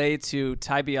from L.A. to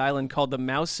Tybee Island called the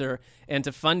Mouser, and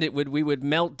to fund it, we would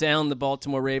melt down the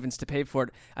Baltimore Ravens to pay for it.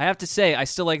 I have to say, I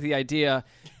still like the idea,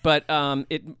 but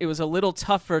it was a little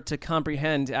tougher to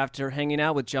comprehend after hanging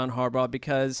out with John Harbaugh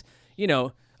because,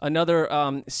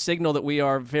 another signal that we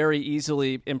are very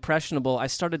easily impressionable. I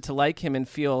started to like him and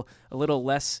feel a little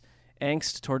less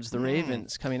angst towards the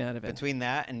Ravens coming out of it. Between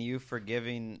that and you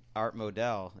forgiving Art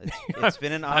Modell, it's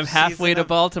been an off I'm halfway to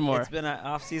Baltimore. It's been an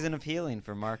off season of healing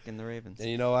for Mark and the Ravens. And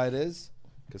you know why it is?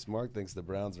 Because Mark thinks the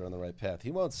Browns are on the right path.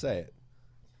 He won't say it,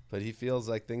 but he feels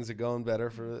like things are going better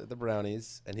for the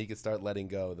Brownies, and he can start letting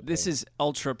go of the This pain. is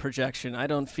ultra projection. I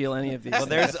don't feel any of these. Well,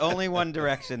 there's only one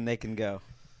direction they can go.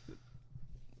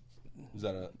 Is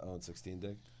that a 0-16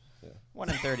 dig? Yeah. 1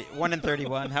 and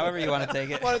 31, however you want to take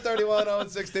it. 1 and 31, 0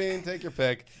 and 16. Take your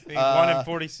pick. 1 and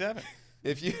 47.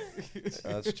 If you,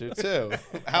 that's true too.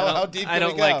 How deep? I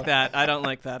don't like that. I don't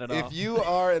like that at all. If you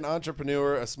are an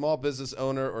entrepreneur, a small business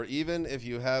owner, or even if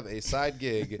you have a side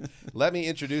gig, let me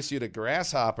introduce you to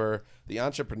Grasshopper, the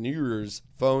entrepreneur's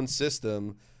phone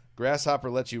system.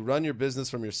 Grasshopper lets you run your business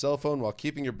from your cell phone while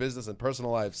keeping your business and personal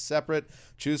lives separate.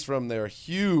 Choose from their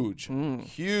huge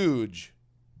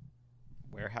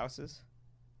warehouses.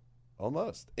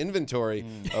 Almost. Inventory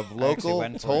of local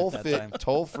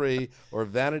toll-free or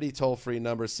vanity toll-free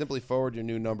numbers. Simply forward your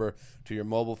new number to your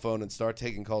mobile phone and start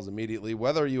taking calls immediately.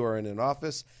 Whether you are in an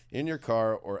office, in your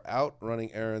car, or out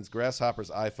running errands, Grasshopper's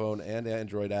iPhone and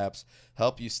Android apps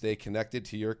help you stay connected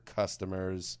to your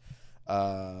customers.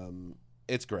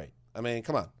 It's great. I mean,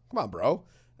 come on, bro.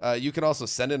 You can also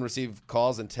send and receive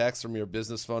calls and texts from your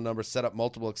business phone number, set up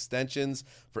multiple extensions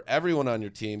for everyone on your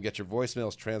team, get your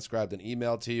voicemails transcribed and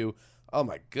emailed to you. Oh,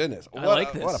 my goodness. What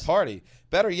a party.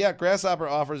 Better yet, Grasshopper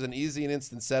offers an easy and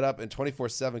instant setup and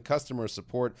 24/7 customer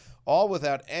support, all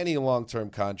without any long-term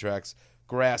contracts.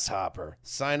 Grasshopper.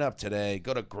 Sign up today.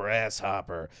 Go to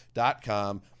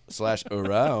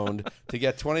grasshopper.com/around to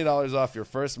get $20 off your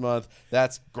first month.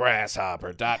 That's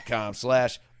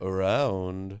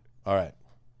grasshopper.com/around. All right.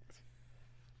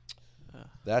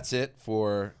 That's it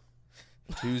for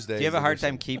Tuesday. Do you have a hard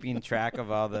time keeping track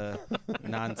of all the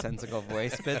nonsensical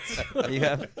voice bits you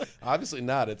have? Obviously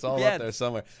not. It's all up there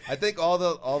somewhere. I think all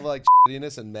the like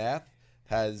shittiness and math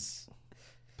has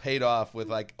paid off with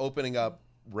like opening up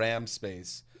RAM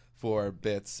space for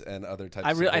bits and other types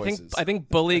of voices. I think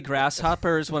Bully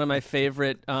Grasshopper is one of my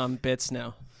favorite bits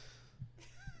now.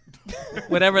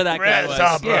 Whatever that guy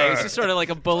was. Yeah, he's just sort of like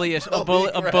a bullyish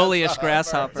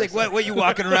grasshopper. It's like, what you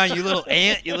walking around, you little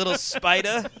ant, you little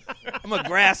spider? I'm a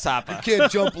grasshopper. You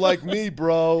can't jump like me,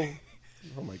 bro.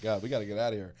 Oh, my God. We got to get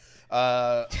out of here.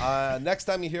 Next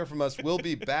time you hear from us, we'll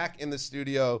be back in the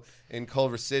studio in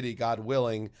Culver City, God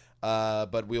willing.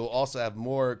 But we will also have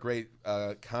more great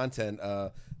content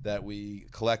that we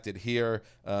collected here.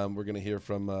 We're going to hear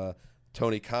from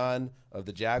Tony Khan of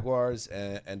the Jaguars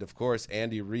and of course,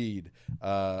 Andy Reid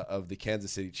of the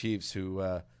Kansas City Chiefs, who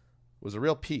was a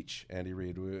real peach, Andy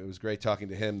Reid. It was great talking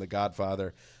to him, the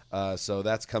Godfather. So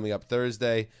that's coming up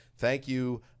Thursday. Thank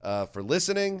you for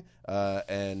listening.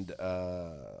 And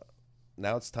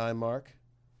now it's time, Mark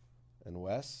and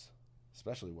Wes,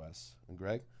 especially Wes and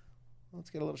Greg. Let's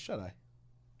get a little shut-eye.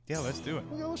 Yeah, let's do it.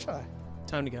 We'll get a little shut-eye.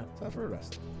 Time to go. Time for a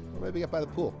rest. Or maybe get by the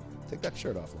pool. Take that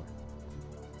shirt off, Mark.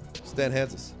 Stan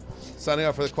Hansis. Signing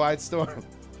off for the Quiet Storm.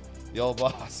 the old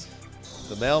boss,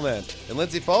 the mailman, and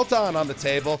Lindsay Fulton on the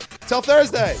table till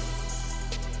Thursday.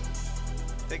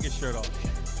 Take your shirt off.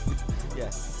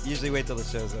 Yeah, usually wait till the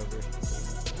show's over.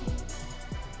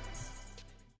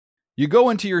 You go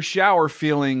into your shower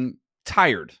feeling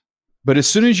tired, but as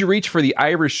soon as you reach for the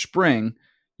Irish Spring,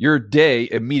 your day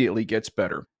immediately gets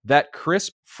better. That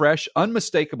crisp, fresh,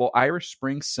 unmistakable Irish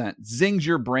Spring scent zings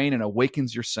your brain and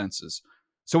awakens your senses.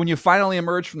 So when you finally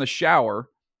emerge from the shower,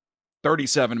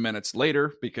 37 minutes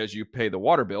later, because you pay the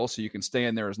water bill so you can stay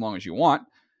in there as long as you want,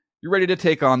 you're ready to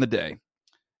take on the day.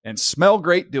 And smell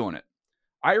great doing it.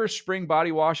 Irish Spring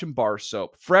Body Wash and Bar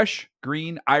Soap. Fresh,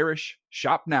 green, Irish.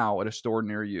 Shop now at a store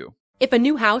near you. If a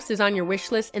new house is on your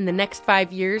wish list in the next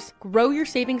 5 years, grow your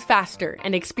savings faster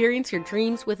and experience your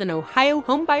dreams with an Ohio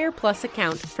Homebuyer Plus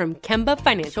account from Kemba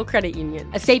Financial Credit Union.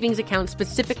 A savings account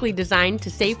specifically designed to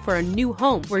save for a new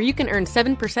home, where you can earn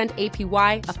 7%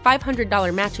 APY, a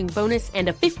 $500 matching bonus, and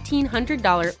a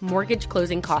 $1,500 mortgage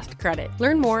closing cost credit.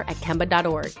 Learn more at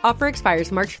Kemba.org. Offer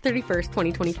expires March 31st,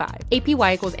 2025.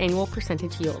 APY equals annual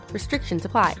percentage yield. Restrictions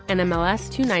apply.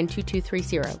 NMLS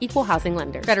 292230. Equal housing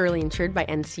lender. Federally insured by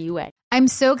NCUA. I'm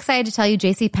so excited to tell you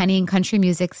JCPenney and country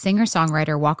music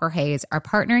singer-songwriter Walker Hayes are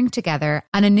partnering together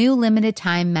on a new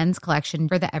limited-time men's collection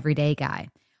for the everyday guy.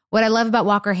 What I love about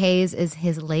Walker Hayes is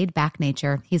his laid-back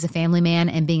nature. He's a family man,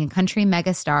 and being a country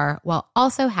megastar while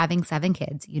also having 7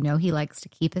 kids, you know he likes to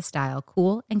keep his style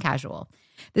cool and casual.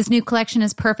 This new collection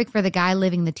is perfect for the guy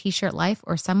living the t-shirt life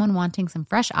or someone wanting some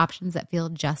fresh options that feel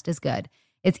just as good.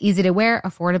 It's easy to wear,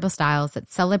 affordable styles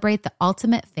that celebrate the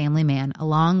ultimate family man,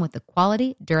 along with the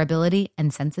quality, durability,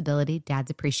 and sensibility dads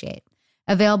appreciate.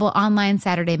 Available online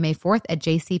Saturday, May 4th at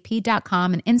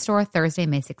jcp.com and in-store Thursday,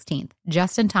 May 16th.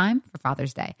 Just in time for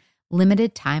Father's Day.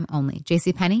 Limited time only.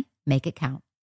 JCPenney, make it count.